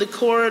through the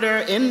corridor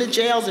in the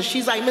jails, and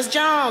she's like, Miss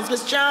Jones,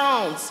 Miss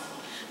Jones,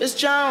 Miss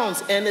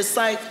Jones. And it's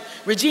like,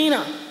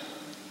 Regina.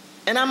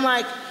 And I'm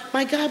like,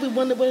 my God, we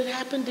wonder what had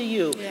happened to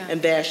you. Yeah.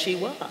 And there she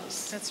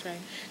was. That's right.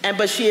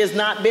 But she has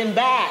not been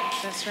back.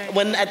 That's right.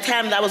 When at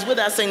times I was with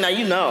her, I was saying, now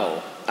you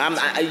know I'm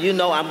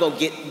going to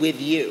get with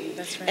you.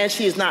 That's right. And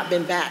she has not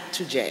been back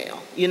to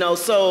jail.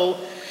 So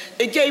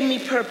it gave me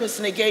purpose,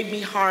 and it gave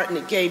me heart, and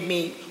it gave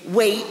me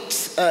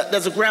weight.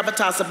 There's a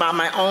gravitas about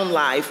my own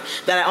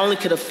life that I only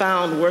could have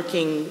found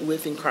working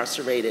with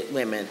incarcerated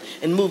women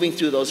and moving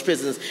through those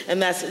prisons. And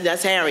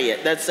that's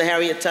Harriet. That's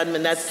Harriet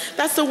Tubman.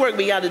 That's the work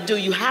we got to do.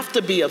 You have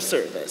to be of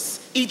service.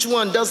 Each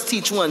one does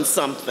teach one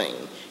something,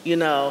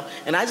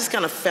 And I just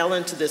kind of fell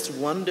into this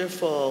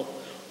wonderful,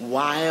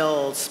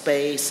 wild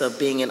space of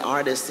being an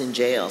artist in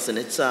jails, and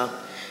it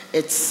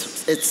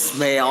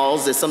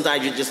smells. And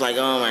sometimes you're just like,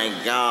 oh my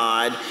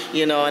God,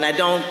 And I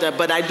don't.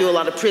 But I do a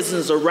lot of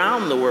prisons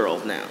around the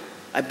world now.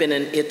 I've been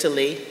in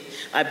Italy.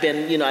 I've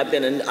been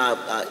in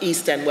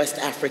East and West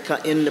Africa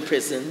in the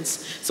prisons.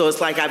 So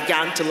it's like I've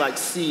gotten to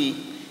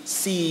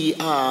see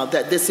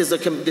that this is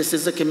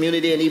a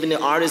community, and even the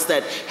artists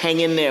that hang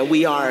in there,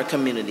 we are a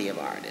community of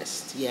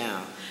artists.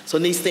 Yeah. So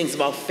these things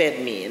have all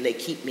fed me, and they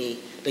keep me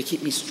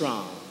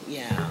strong.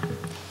 Yeah.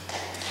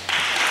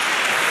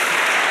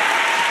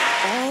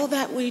 All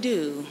that we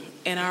do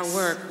in our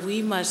work,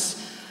 we must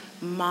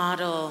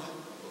model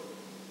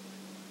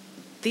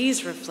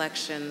these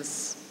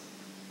reflections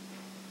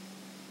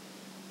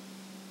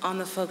on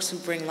the folks who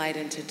bring light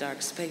into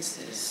dark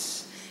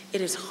spaces.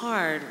 It is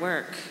hard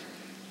work.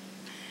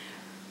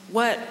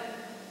 What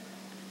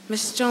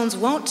Ms. Jones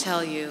won't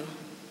tell you,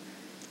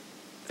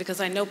 because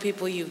I know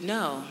people you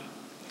know,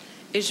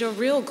 is your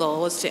real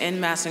goal is to end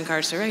mass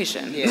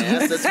incarceration.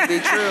 Yes, that would be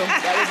true.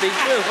 That would be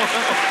true.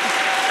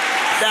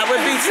 That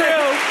would be true.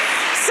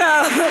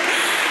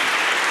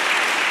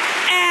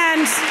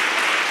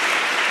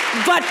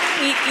 But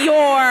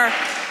your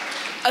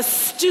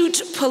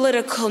astute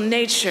political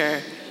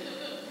nature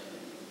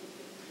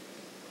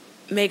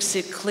makes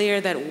it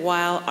clear that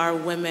while our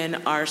women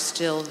are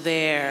still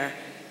there,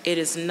 it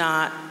is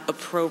not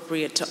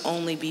appropriate to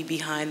only be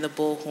behind the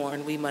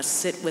bullhorn. We must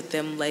sit with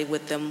them, lay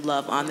with them,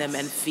 love on them,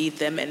 and feed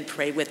them, and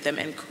pray with them,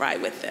 and cry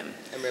with them.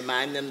 And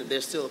remind them that they're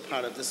still a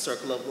part of the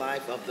circle of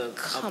life, of the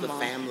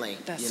family.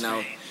 That's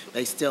right.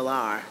 They still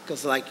are.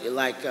 Because I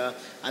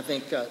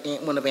think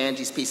in one of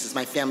Angie's pieces,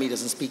 my family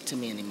doesn't speak to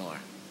me anymore.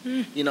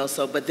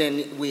 But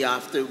then we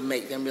have to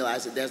make them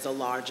realize that there's a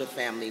larger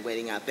family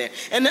waiting out there.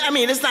 And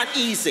it's not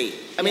easy.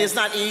 It's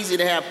not easy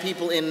to have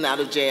people in and out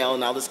of jail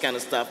and all this kind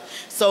of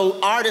stuff. So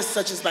artists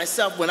such as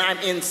myself, when I'm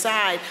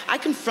inside, I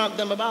confront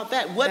them about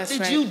that. What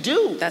did you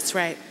do? That's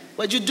right.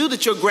 What did you do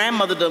that your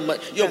grandmother doesn't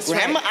want?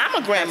 I'm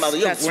a grandmother.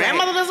 Your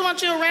grandmother doesn't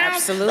want you around?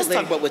 Absolutely. Let's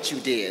talk about what you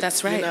did.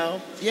 That's right. Yeah.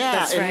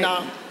 That's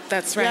right.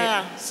 That's right.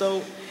 Yeah.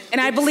 So. And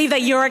I believe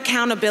that your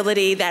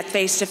accountability, that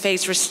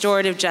face-to-face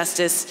restorative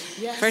justice,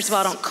 first of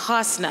all, don't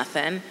cost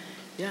nothing.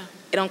 Yeah.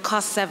 It don't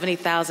cost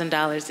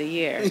 $70,000 a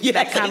year. Yeah,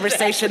 that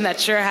conversation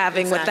that you're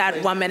having with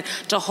that woman,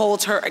 to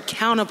hold her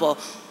accountable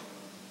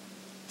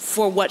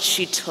for what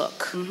she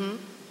took,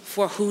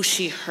 for who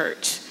she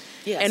hurt.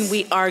 Yes. And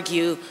we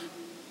argue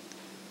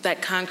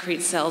that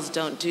concrete cells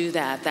don't do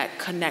that. That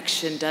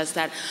connection does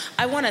that.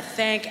 I want to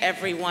thank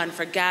everyone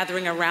for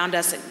gathering around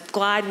us.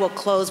 Glide will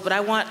close, but I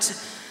want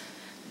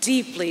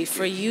deeply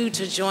for you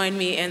to join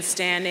me in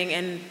standing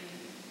and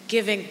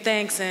giving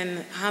thanks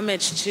and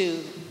homage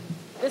to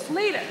this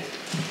leader.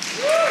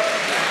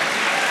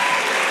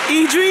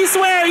 Idris,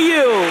 where are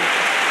you?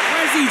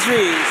 Where's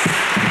Idris?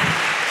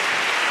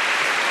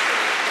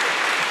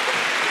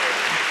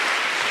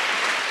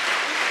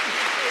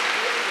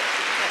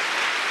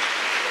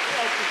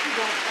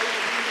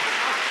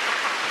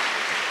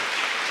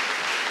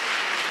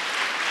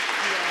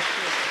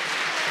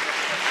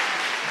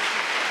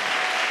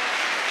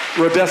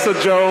 Rhodessa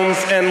Jones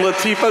and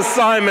Lateefah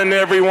Simon,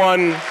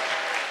 everyone.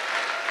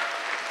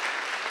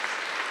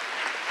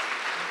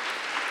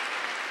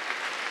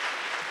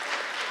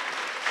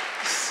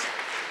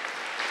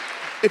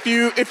 If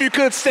you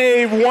could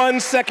stay 1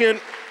 second,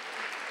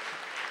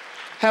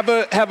 have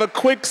a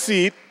quick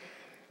seat.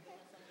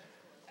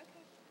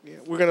 Yeah,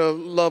 we're gonna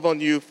love on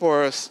you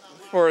for a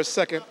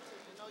second.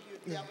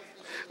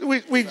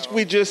 We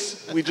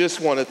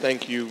just want to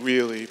thank you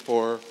really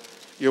for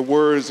your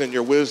words and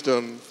your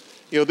wisdom.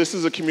 This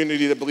is a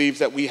community that believes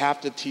that we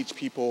have to teach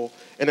people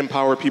and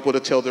empower people to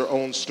tell their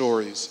own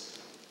stories,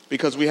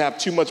 because we have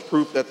too much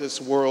proof that this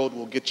world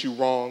will get you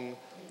wrong,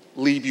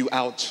 leave you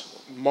out,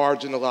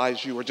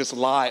 marginalize you, or just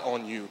lie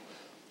on you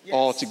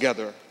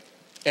altogether.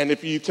 And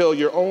if you tell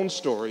your own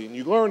story and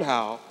you learn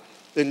how,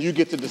 then you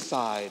get to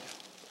decide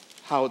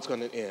how it's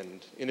going to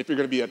end. And if you're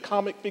going to be a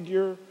comic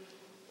figure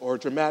or a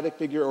dramatic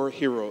figure or a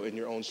hero in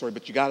your own story,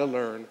 but you got to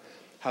learn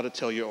how to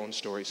tell your own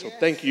story. So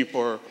thank you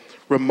for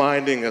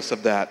reminding us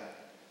of that.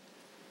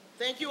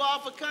 Thank you all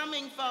for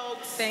coming,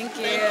 folks. Thank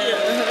you.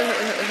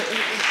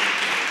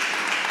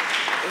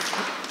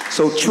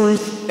 So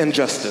truth and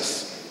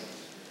justice.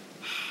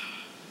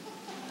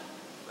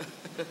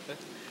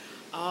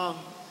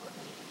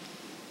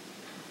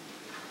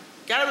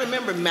 Gotta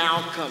remember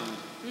Malcolm.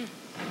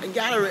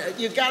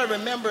 You gotta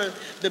remember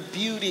the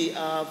beauty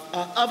of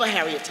a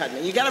Harriet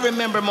Tubman. You gotta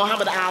remember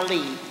Muhammad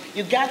Ali.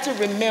 You got to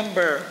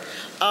remember,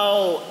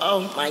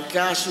 oh my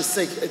gosh,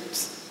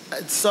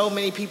 so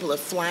many people are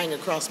flying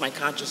across my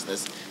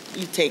consciousness.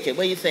 You take it.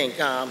 What do you think?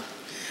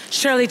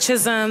 Shirley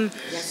Chisholm,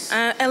 yes.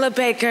 Ella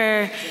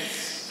Baker,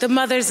 yes. The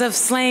mothers of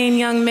slain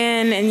young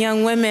men and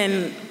young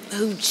women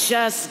who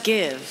just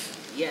give.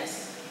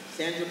 Yes.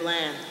 Sandra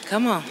Bland.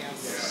 Come on.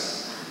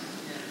 Yes.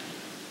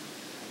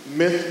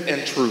 Myth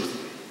and truth.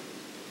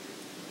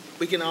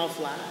 We can all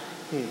fly.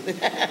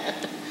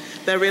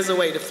 There is a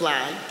way to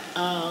fly.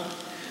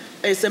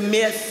 It's a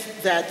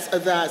myth that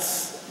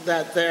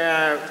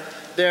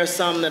there are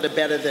some that are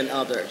better than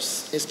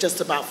others. It's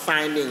just about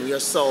finding your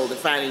soul, and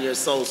finding your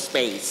soul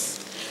space.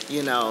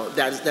 You know,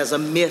 there's a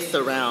myth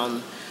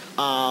around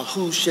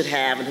who should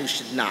have and who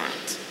should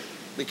not.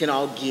 We can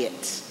all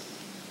get.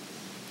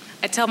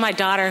 I tell my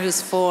daughter,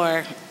 who's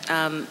 4,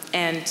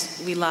 and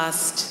we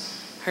lost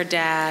her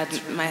dad,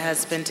 my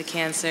husband, to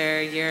cancer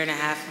a year and a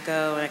half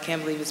ago, and I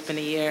can't believe it's been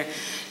a year.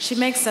 She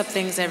makes up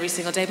things every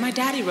single day. My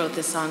daddy wrote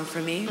this song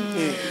for me.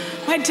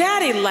 My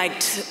daddy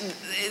liked,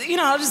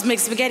 I'll just make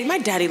spaghetti. My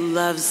daddy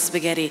loves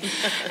spaghetti.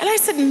 And I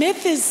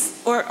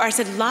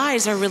said,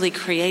 lies are really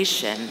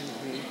creation.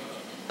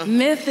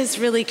 Myth is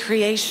really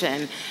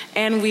creation,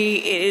 and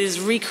it is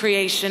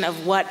recreation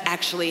of what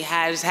actually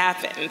has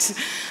happened.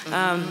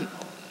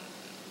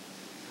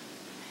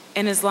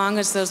 And as long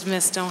as those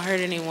myths don't hurt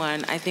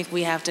anyone, I think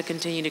we have to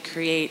continue to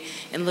create,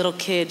 and little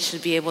kids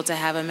should be able to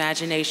have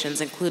imaginations,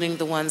 including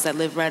the ones that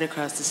live right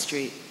across the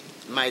street.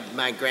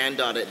 My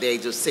granddaughter, at the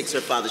age of 6,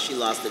 her father, she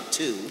lost at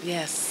 2.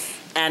 Yes.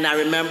 And I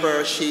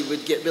remember she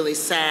would get really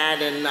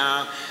sad, and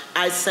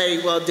I'd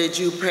say, well, did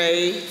you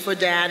pray for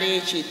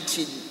Daddy?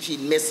 She'd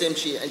miss him,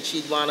 and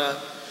she'd want to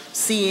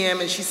see him,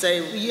 and she'd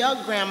say, well,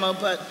 yeah, Grandma,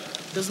 but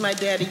does my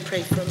daddy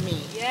pray for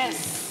me?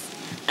 Yes.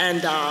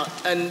 And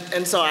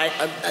so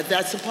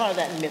that's a part of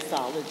that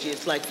mythology.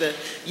 It's like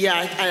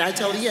I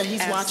tell her, yeah, he's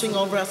Absolutely. Watching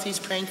over us, he's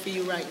praying for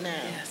you right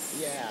now. Yes.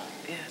 Yeah.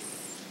 Yes.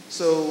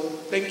 So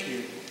thank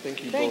you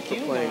both for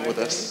playing with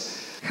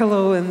us.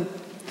 Hello, and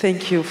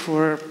thank you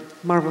for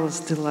marvelous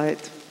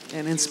delight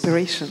and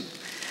inspiration.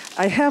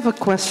 I have a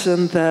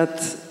question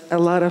that a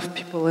lot of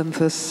people in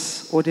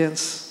this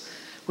audience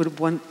would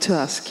want to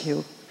ask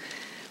you.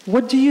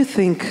 What do you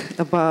think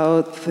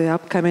about the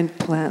upcoming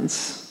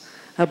plans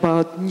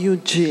about new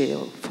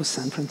jail for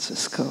San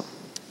Francisco?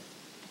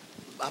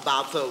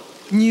 About the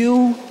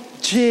new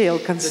jail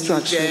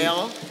construction. The new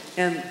jail?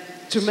 And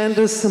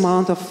tremendous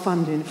amount of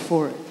funding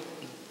for it.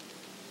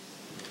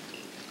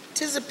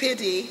 'Tis a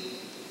pity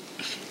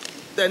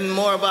that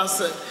more of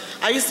us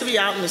I used to be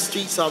out in the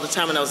streets all the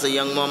time when I was a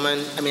young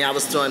woman. I mean, I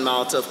was throwing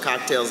Molotov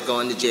cocktails,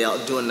 going to jail,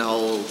 doing the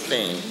whole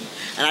thing.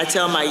 And I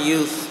tell my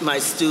youth, my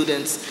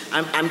students,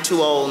 I'm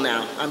too old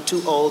now. I'm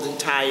too old and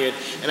tired.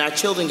 And our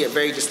children get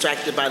very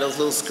distracted by those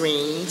little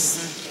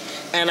screens.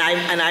 And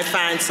I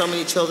find so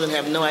many children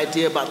have no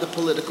idea about the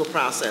political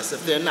process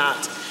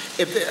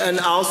and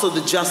also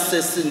the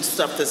justice and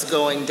stuff that's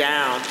going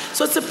down.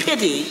 So it's a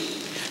pity.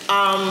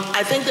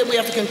 I think that we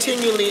have to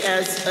continually,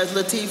 as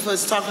Lateefah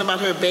is talking about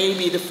her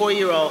baby, the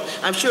 4-year-old,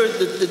 I'm sure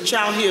the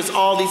child hears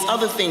all these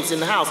other things in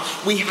the house.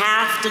 We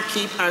have to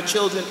keep our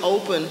children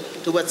open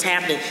to what's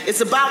happening.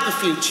 It's about the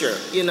future,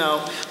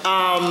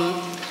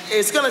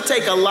 It's going to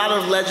take a lot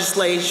of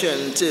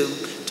legislation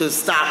to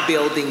stop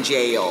building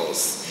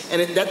jails.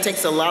 And that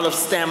takes a lot of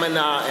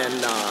stamina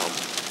and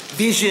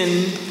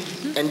vision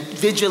and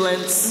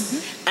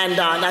vigilance. And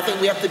I think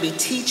we have to be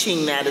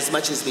teaching that as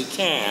much as we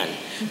can.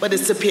 But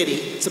it's a pity.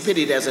 It's a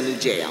pity there's a new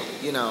jail,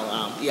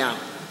 yeah.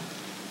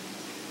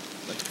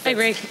 I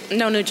agree.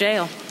 No new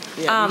jail.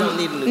 Yeah, we don't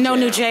need a new jail. No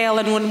new jail.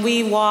 And when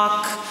we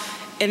walk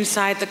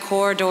inside the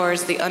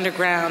corridors, the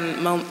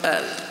underground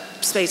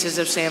spaces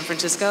of San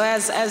Francisco,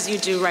 as you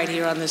do right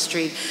here on the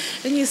street,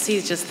 then you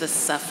see just the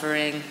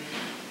suffering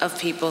of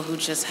people who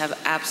just have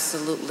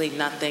absolutely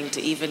nothing to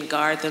even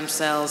guard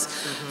themselves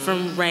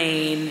from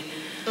rain.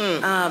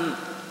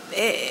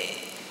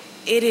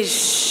 It is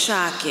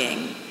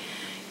shocking.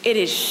 It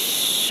is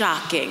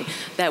shocking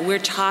that we're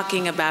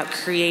talking about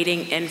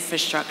creating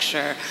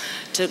infrastructure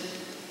to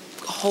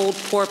hold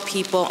poor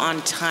people on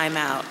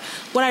timeout.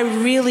 What I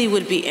really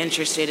would be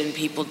interested in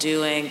people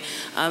doing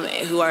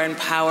who are in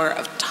power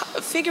of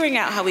figuring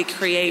out how we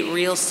create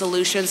real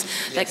solutions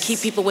that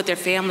keep people with their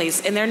families.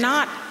 And they're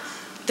not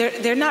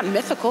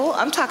mythical.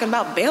 I'm talking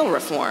about bail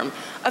reform.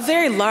 A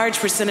very large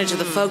percentage of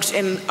the folks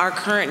in our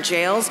current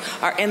jails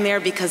are in there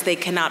because they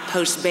cannot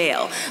post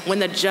bail. When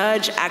the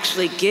judge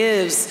actually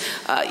gives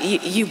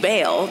you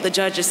bail, the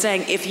judge is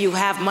saying, if you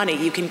have money,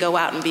 you can go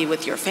out and be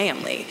with your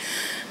family.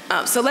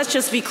 So let's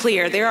just be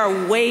clear. There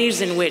are ways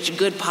in which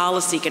good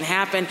policy can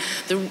happen.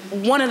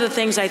 One of the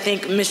things I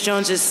think Ms.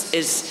 Jones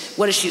is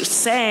what she was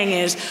saying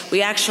is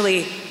we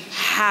actually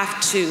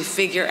have to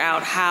figure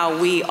out how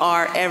we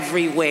are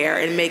everywhere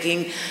and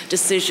making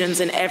decisions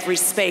in every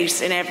space,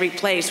 in every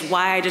place.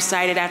 Why I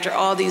decided after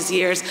all these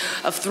years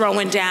of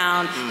throwing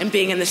down and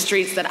being in the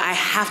streets that I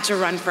have to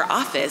run for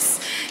office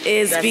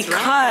is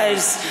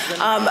because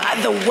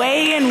the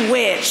way in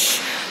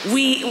which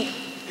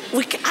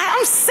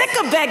I'm sick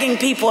of begging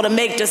people to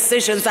make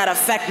decisions that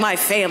affect my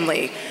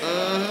family.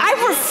 I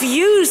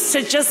refuse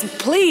to just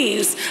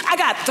please. I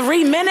got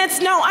 3 minutes.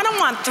 No, I don't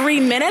want 3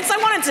 minutes. I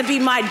want it to be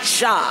my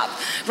job,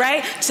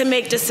 right? To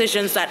make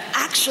decisions that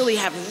actually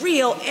have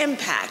real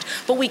impact.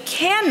 But we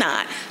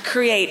cannot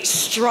create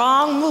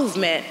strong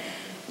movement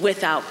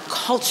without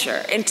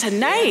culture. And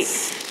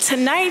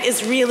tonight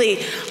is really,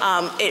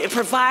 it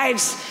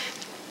provides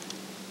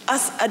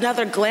us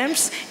another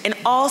glimpse in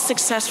all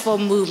successful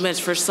movements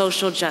for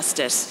social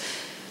justice.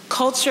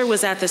 Culture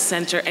was at the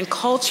center, and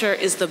culture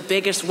is the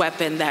biggest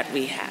weapon that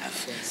we have.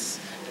 Yes,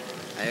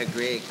 I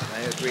agree.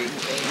 Thank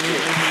you.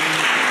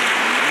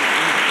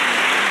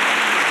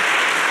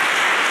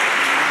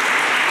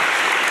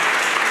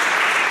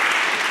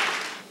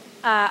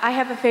 I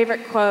have a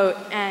favorite quote,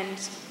 and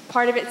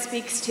part of it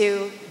speaks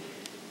to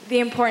the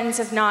importance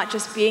of not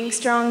just being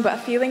strong, but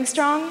feeling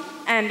strong.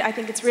 And I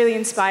think it's really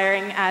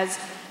inspiring as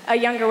a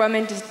younger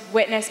woman to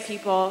witness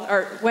people,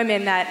 or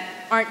women that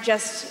aren't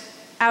just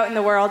out in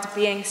the world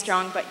being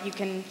strong, but you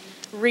can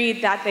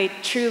read that they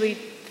truly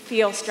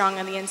feel strong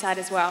on the inside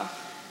as well.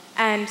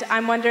 And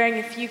I'm wondering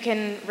if you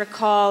can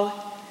recall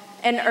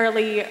an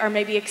early or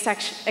maybe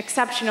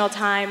exceptional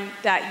time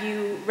that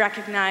you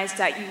recognized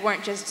that you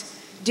weren't just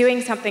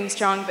doing something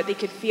strong, but they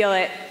could feel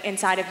it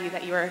inside of you,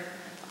 that you were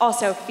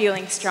also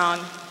feeling strong,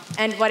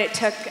 and what it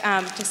took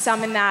to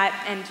summon that,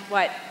 and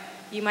what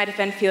you might have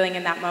been feeling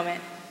in that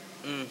moment.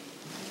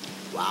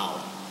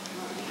 Wow.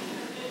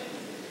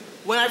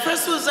 When I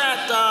first was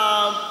at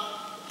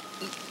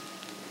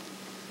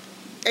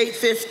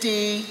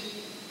 850,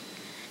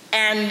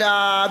 and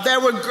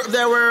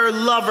there were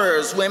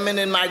lovers, women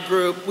in my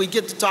group. We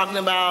get to talking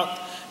about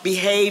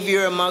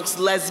behavior amongst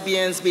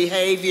lesbians,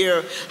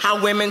 behavior,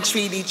 how women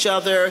treat each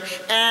other,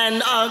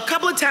 and a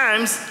couple of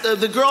times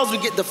the girls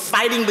would get to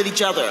fighting with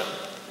each other,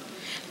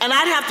 and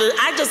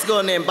I'd just go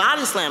in there and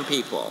body slam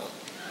people.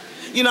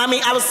 You know, I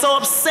mean, I was so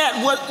upset.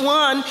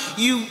 One,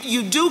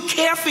 you do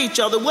care for each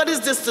other. What is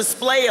this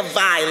display of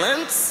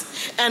violence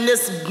and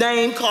this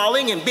name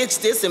calling and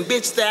bitch this and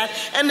bitch that?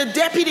 And the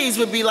deputies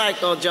would be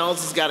like, oh,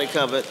 Jones has got it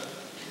covered.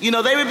 You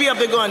know, they would be up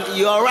there going,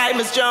 you all right,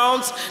 Miss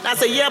Jones? And I'd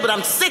say, yeah, but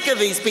I'm sick of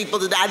these people.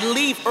 That I'd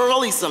leave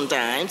early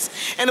sometimes.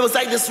 And it was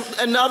like this,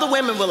 and other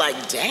women were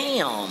like,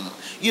 damn.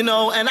 You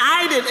know, and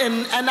I did,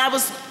 and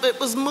it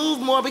was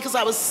moved more because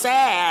I was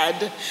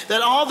sad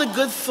that all the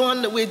good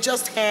fun that we had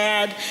just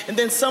had, and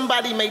then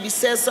somebody maybe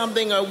says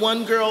something, or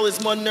one girl is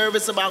more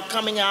nervous about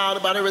coming out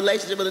about her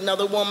relationship with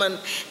another woman,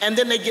 and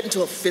then they get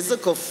into a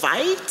physical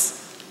fight.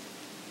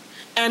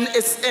 And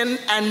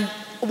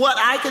what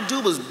I could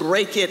do was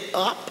break it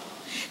up.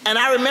 And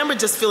I remember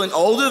just feeling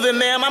older than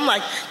them. I'm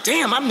like,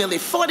 damn, I'm nearly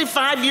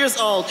 45 years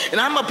old, and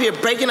I'm up here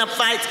breaking up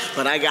fights,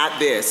 but I got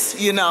this,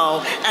 you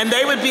know? And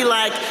they would be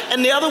like,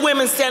 and the other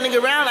women standing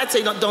around, I'd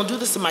say, no, don't do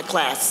this in my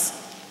class.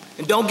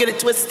 And don't get it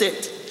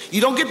twisted. You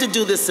don't get to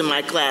do this in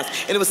my class.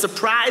 And it would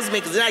surprise me,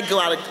 because then I'd go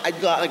out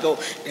and go,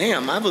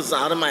 damn, I was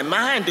out of my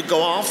mind to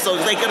go off, so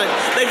they could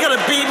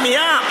have beat me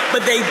up,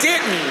 but they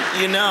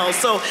didn't, you know?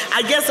 So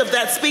I guess if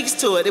that speaks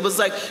to it, it was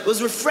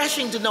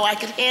refreshing to know I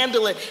could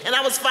handle it. And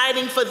I was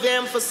fighting for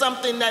them for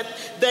something that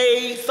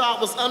they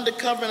thought was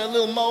undercover and a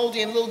little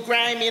moldy and a little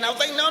grimy. And I was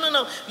like,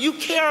 no, you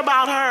care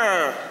about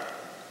her.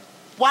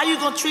 Why are you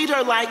going to treat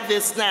her like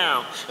this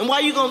now? And why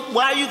are you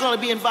going to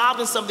be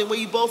involved in something where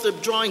you both are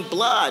drawing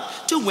blood?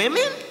 Two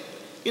women?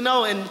 You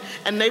know, and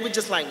they were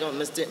just like, oh,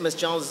 Miss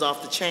Jones is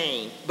off the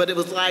chain. But it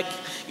was like,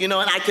 you know,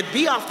 and I could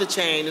be off the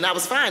chain, and I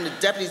was fine. The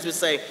deputies would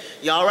say,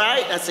 you all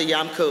right? I'd say, yeah,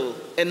 I'm cool.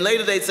 And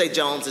later they'd say,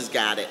 Jones has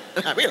got it.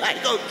 I'd be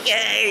like,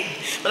 okay.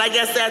 But I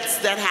guess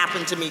that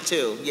happened to me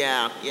too.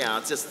 Yeah,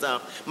 it's just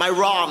my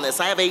rawness.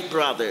 I have 8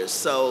 brothers,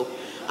 so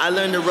I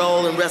learned to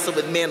roll and wrestle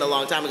with men a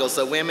long time ago.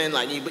 So women,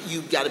 like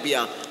you got to be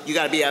a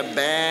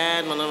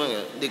bad one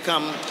to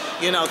come,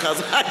 you know,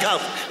 because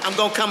I'm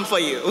gonna come for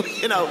you.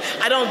 You know,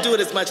 I don't do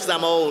it as much as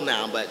I'm old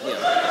now, but you know.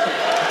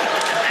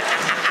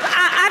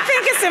 I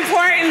think it's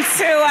important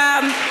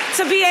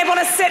to be able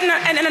to sit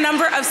in a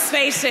number of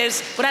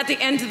spaces, but at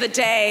the end of the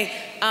day,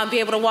 be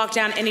able to walk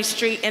down any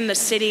street in the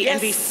city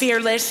and be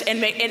fearless,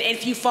 and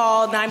if you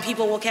fall, 9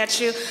 people will catch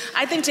you.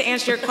 I think, to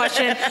answer your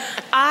question,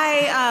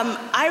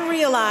 I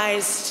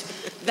realized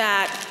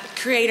that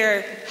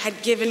Creator had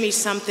given me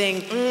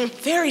something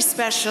very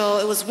special.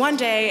 It was one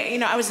day, you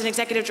know, I was an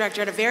executive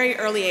director at a very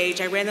early age.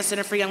 I ran the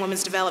Center for Young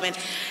Women's Development,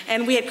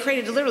 and we had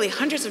created literally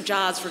hundreds of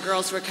jobs for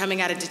girls who were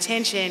coming out of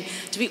detention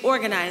to be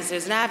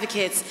organizers and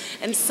advocates,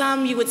 and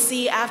some you would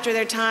see after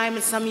their time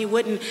and some you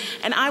wouldn't.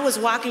 And I was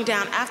walking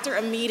down after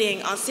a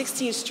meeting on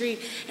 16th Street,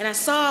 and I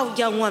saw a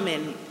young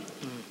woman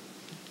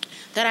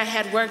that I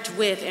had worked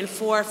with and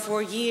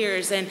for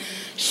years, and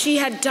she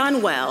had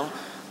done well.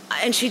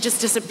 and she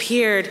just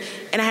disappeared.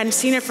 And I hadn't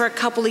seen her for a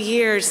couple of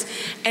years.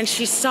 And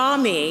she saw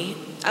me.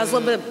 I was a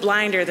little bit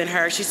blinder than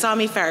her. She saw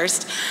me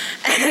first.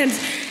 And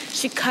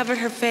she covered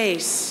her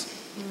face.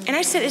 And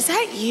I said, "Is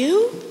that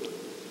you?"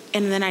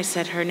 And then I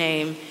said her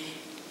name.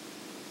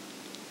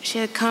 She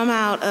had come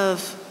out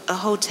of a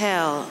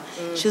hotel.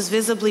 She was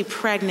visibly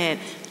pregnant,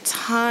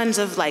 tons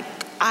of like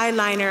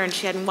eyeliner, and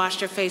she hadn't washed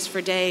her face for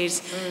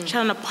days. She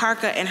had on a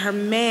parka, and her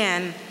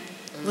man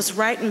was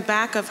right in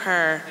back of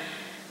her.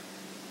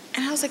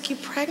 And I was like, "You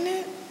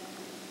pregnant?"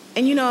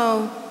 And you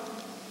know,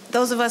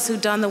 those of us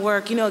who've done the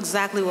work, you know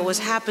exactly what was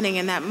happening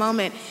in that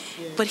moment.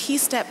 But he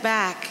stepped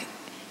back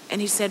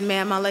and he said,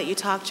 "Ma'am, I'll let you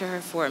talk to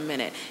her for a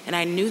minute." And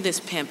I knew this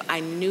pimp.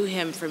 I knew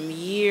him from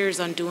years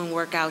on doing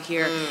work out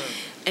here.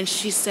 And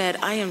she said,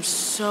 "I am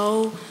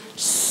so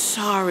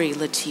sorry,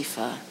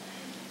 Lateefah."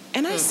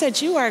 And I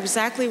said, "You are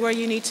exactly where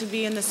you need to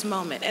be in this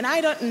moment." And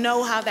I don't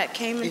know how that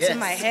came into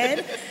my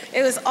head.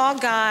 It was all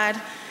God,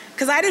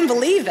 because I didn't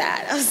believe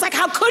that. I was like,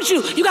 "How could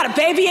you? You got a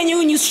baby in you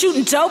and you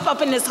shooting dope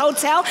up in this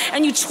hotel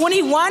and you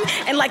 21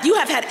 and like you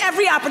have had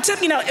every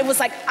opportunity." You know, it was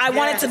like I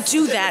wanted to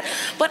do that.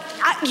 But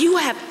you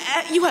have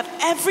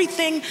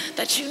everything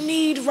that you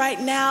need right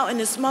now in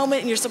this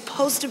moment, and you're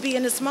supposed to be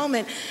in this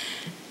moment.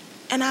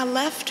 And I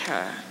left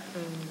her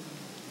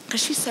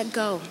because she said,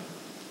 "Go."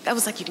 I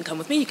was like, "You can come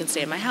with me, you can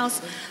stay in my house."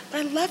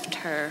 But I left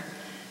her.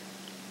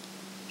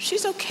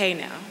 She's okay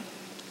now.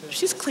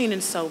 She's clean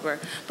and sober.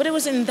 But it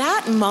was in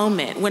that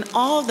moment when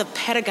all the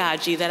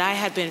pedagogy that I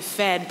had been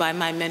fed by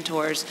my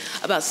mentors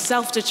about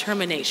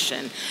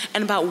self-determination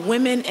and about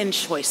women and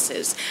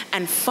choices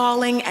and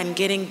falling and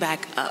getting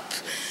back up,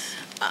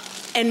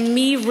 and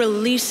me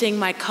releasing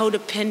my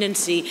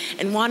codependency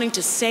and wanting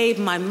to save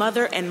my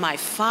mother and my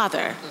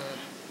father.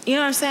 You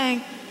know what I'm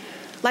saying?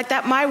 Like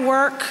that my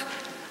work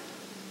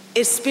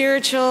is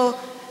spiritual,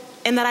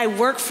 and that I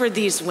work for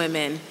these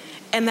women,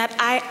 and that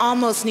I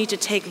almost need to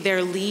take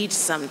their lead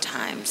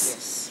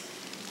sometimes.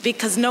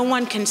 Because no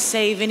one can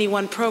save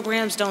anyone.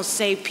 Programs don't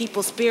save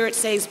people. Spirit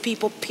saves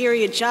people,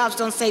 period. Jobs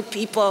don't save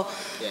people.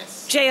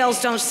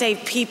 Jails don't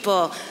save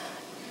people,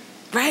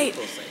 right?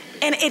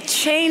 And it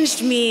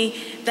changed me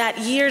that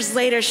years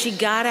later she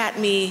got at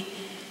me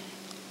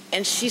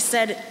and she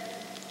said,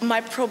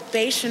 "My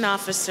probation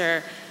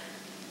officer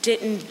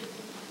didn't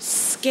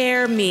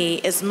scare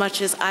me as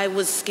much as I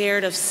was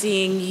scared of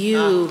seeing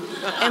you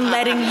and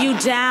letting you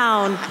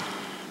down.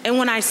 And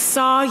when I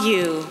saw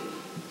you,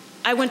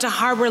 I went to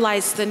Harbor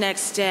Lights the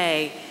next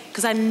day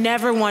because I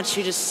never want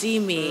you to see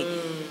me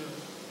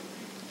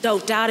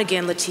doped out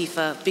again,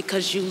 Lateefah,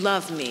 because you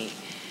love me.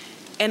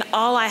 And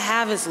all I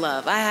have is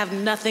love. I have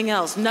nothing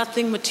else,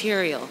 nothing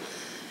material."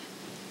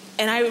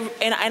 And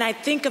I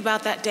think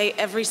about that day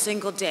every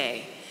single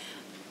day.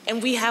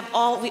 And we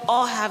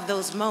all have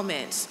those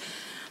moments.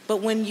 But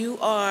when you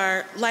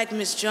are, like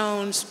Miss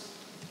Jones,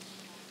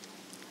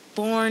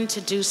 born to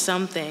do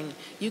something,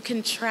 you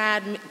can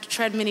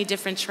tread many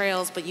different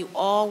trails, but you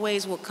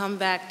always will come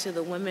back to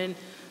the women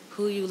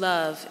who you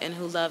love and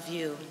who love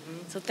you.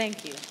 So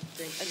thank you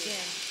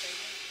again.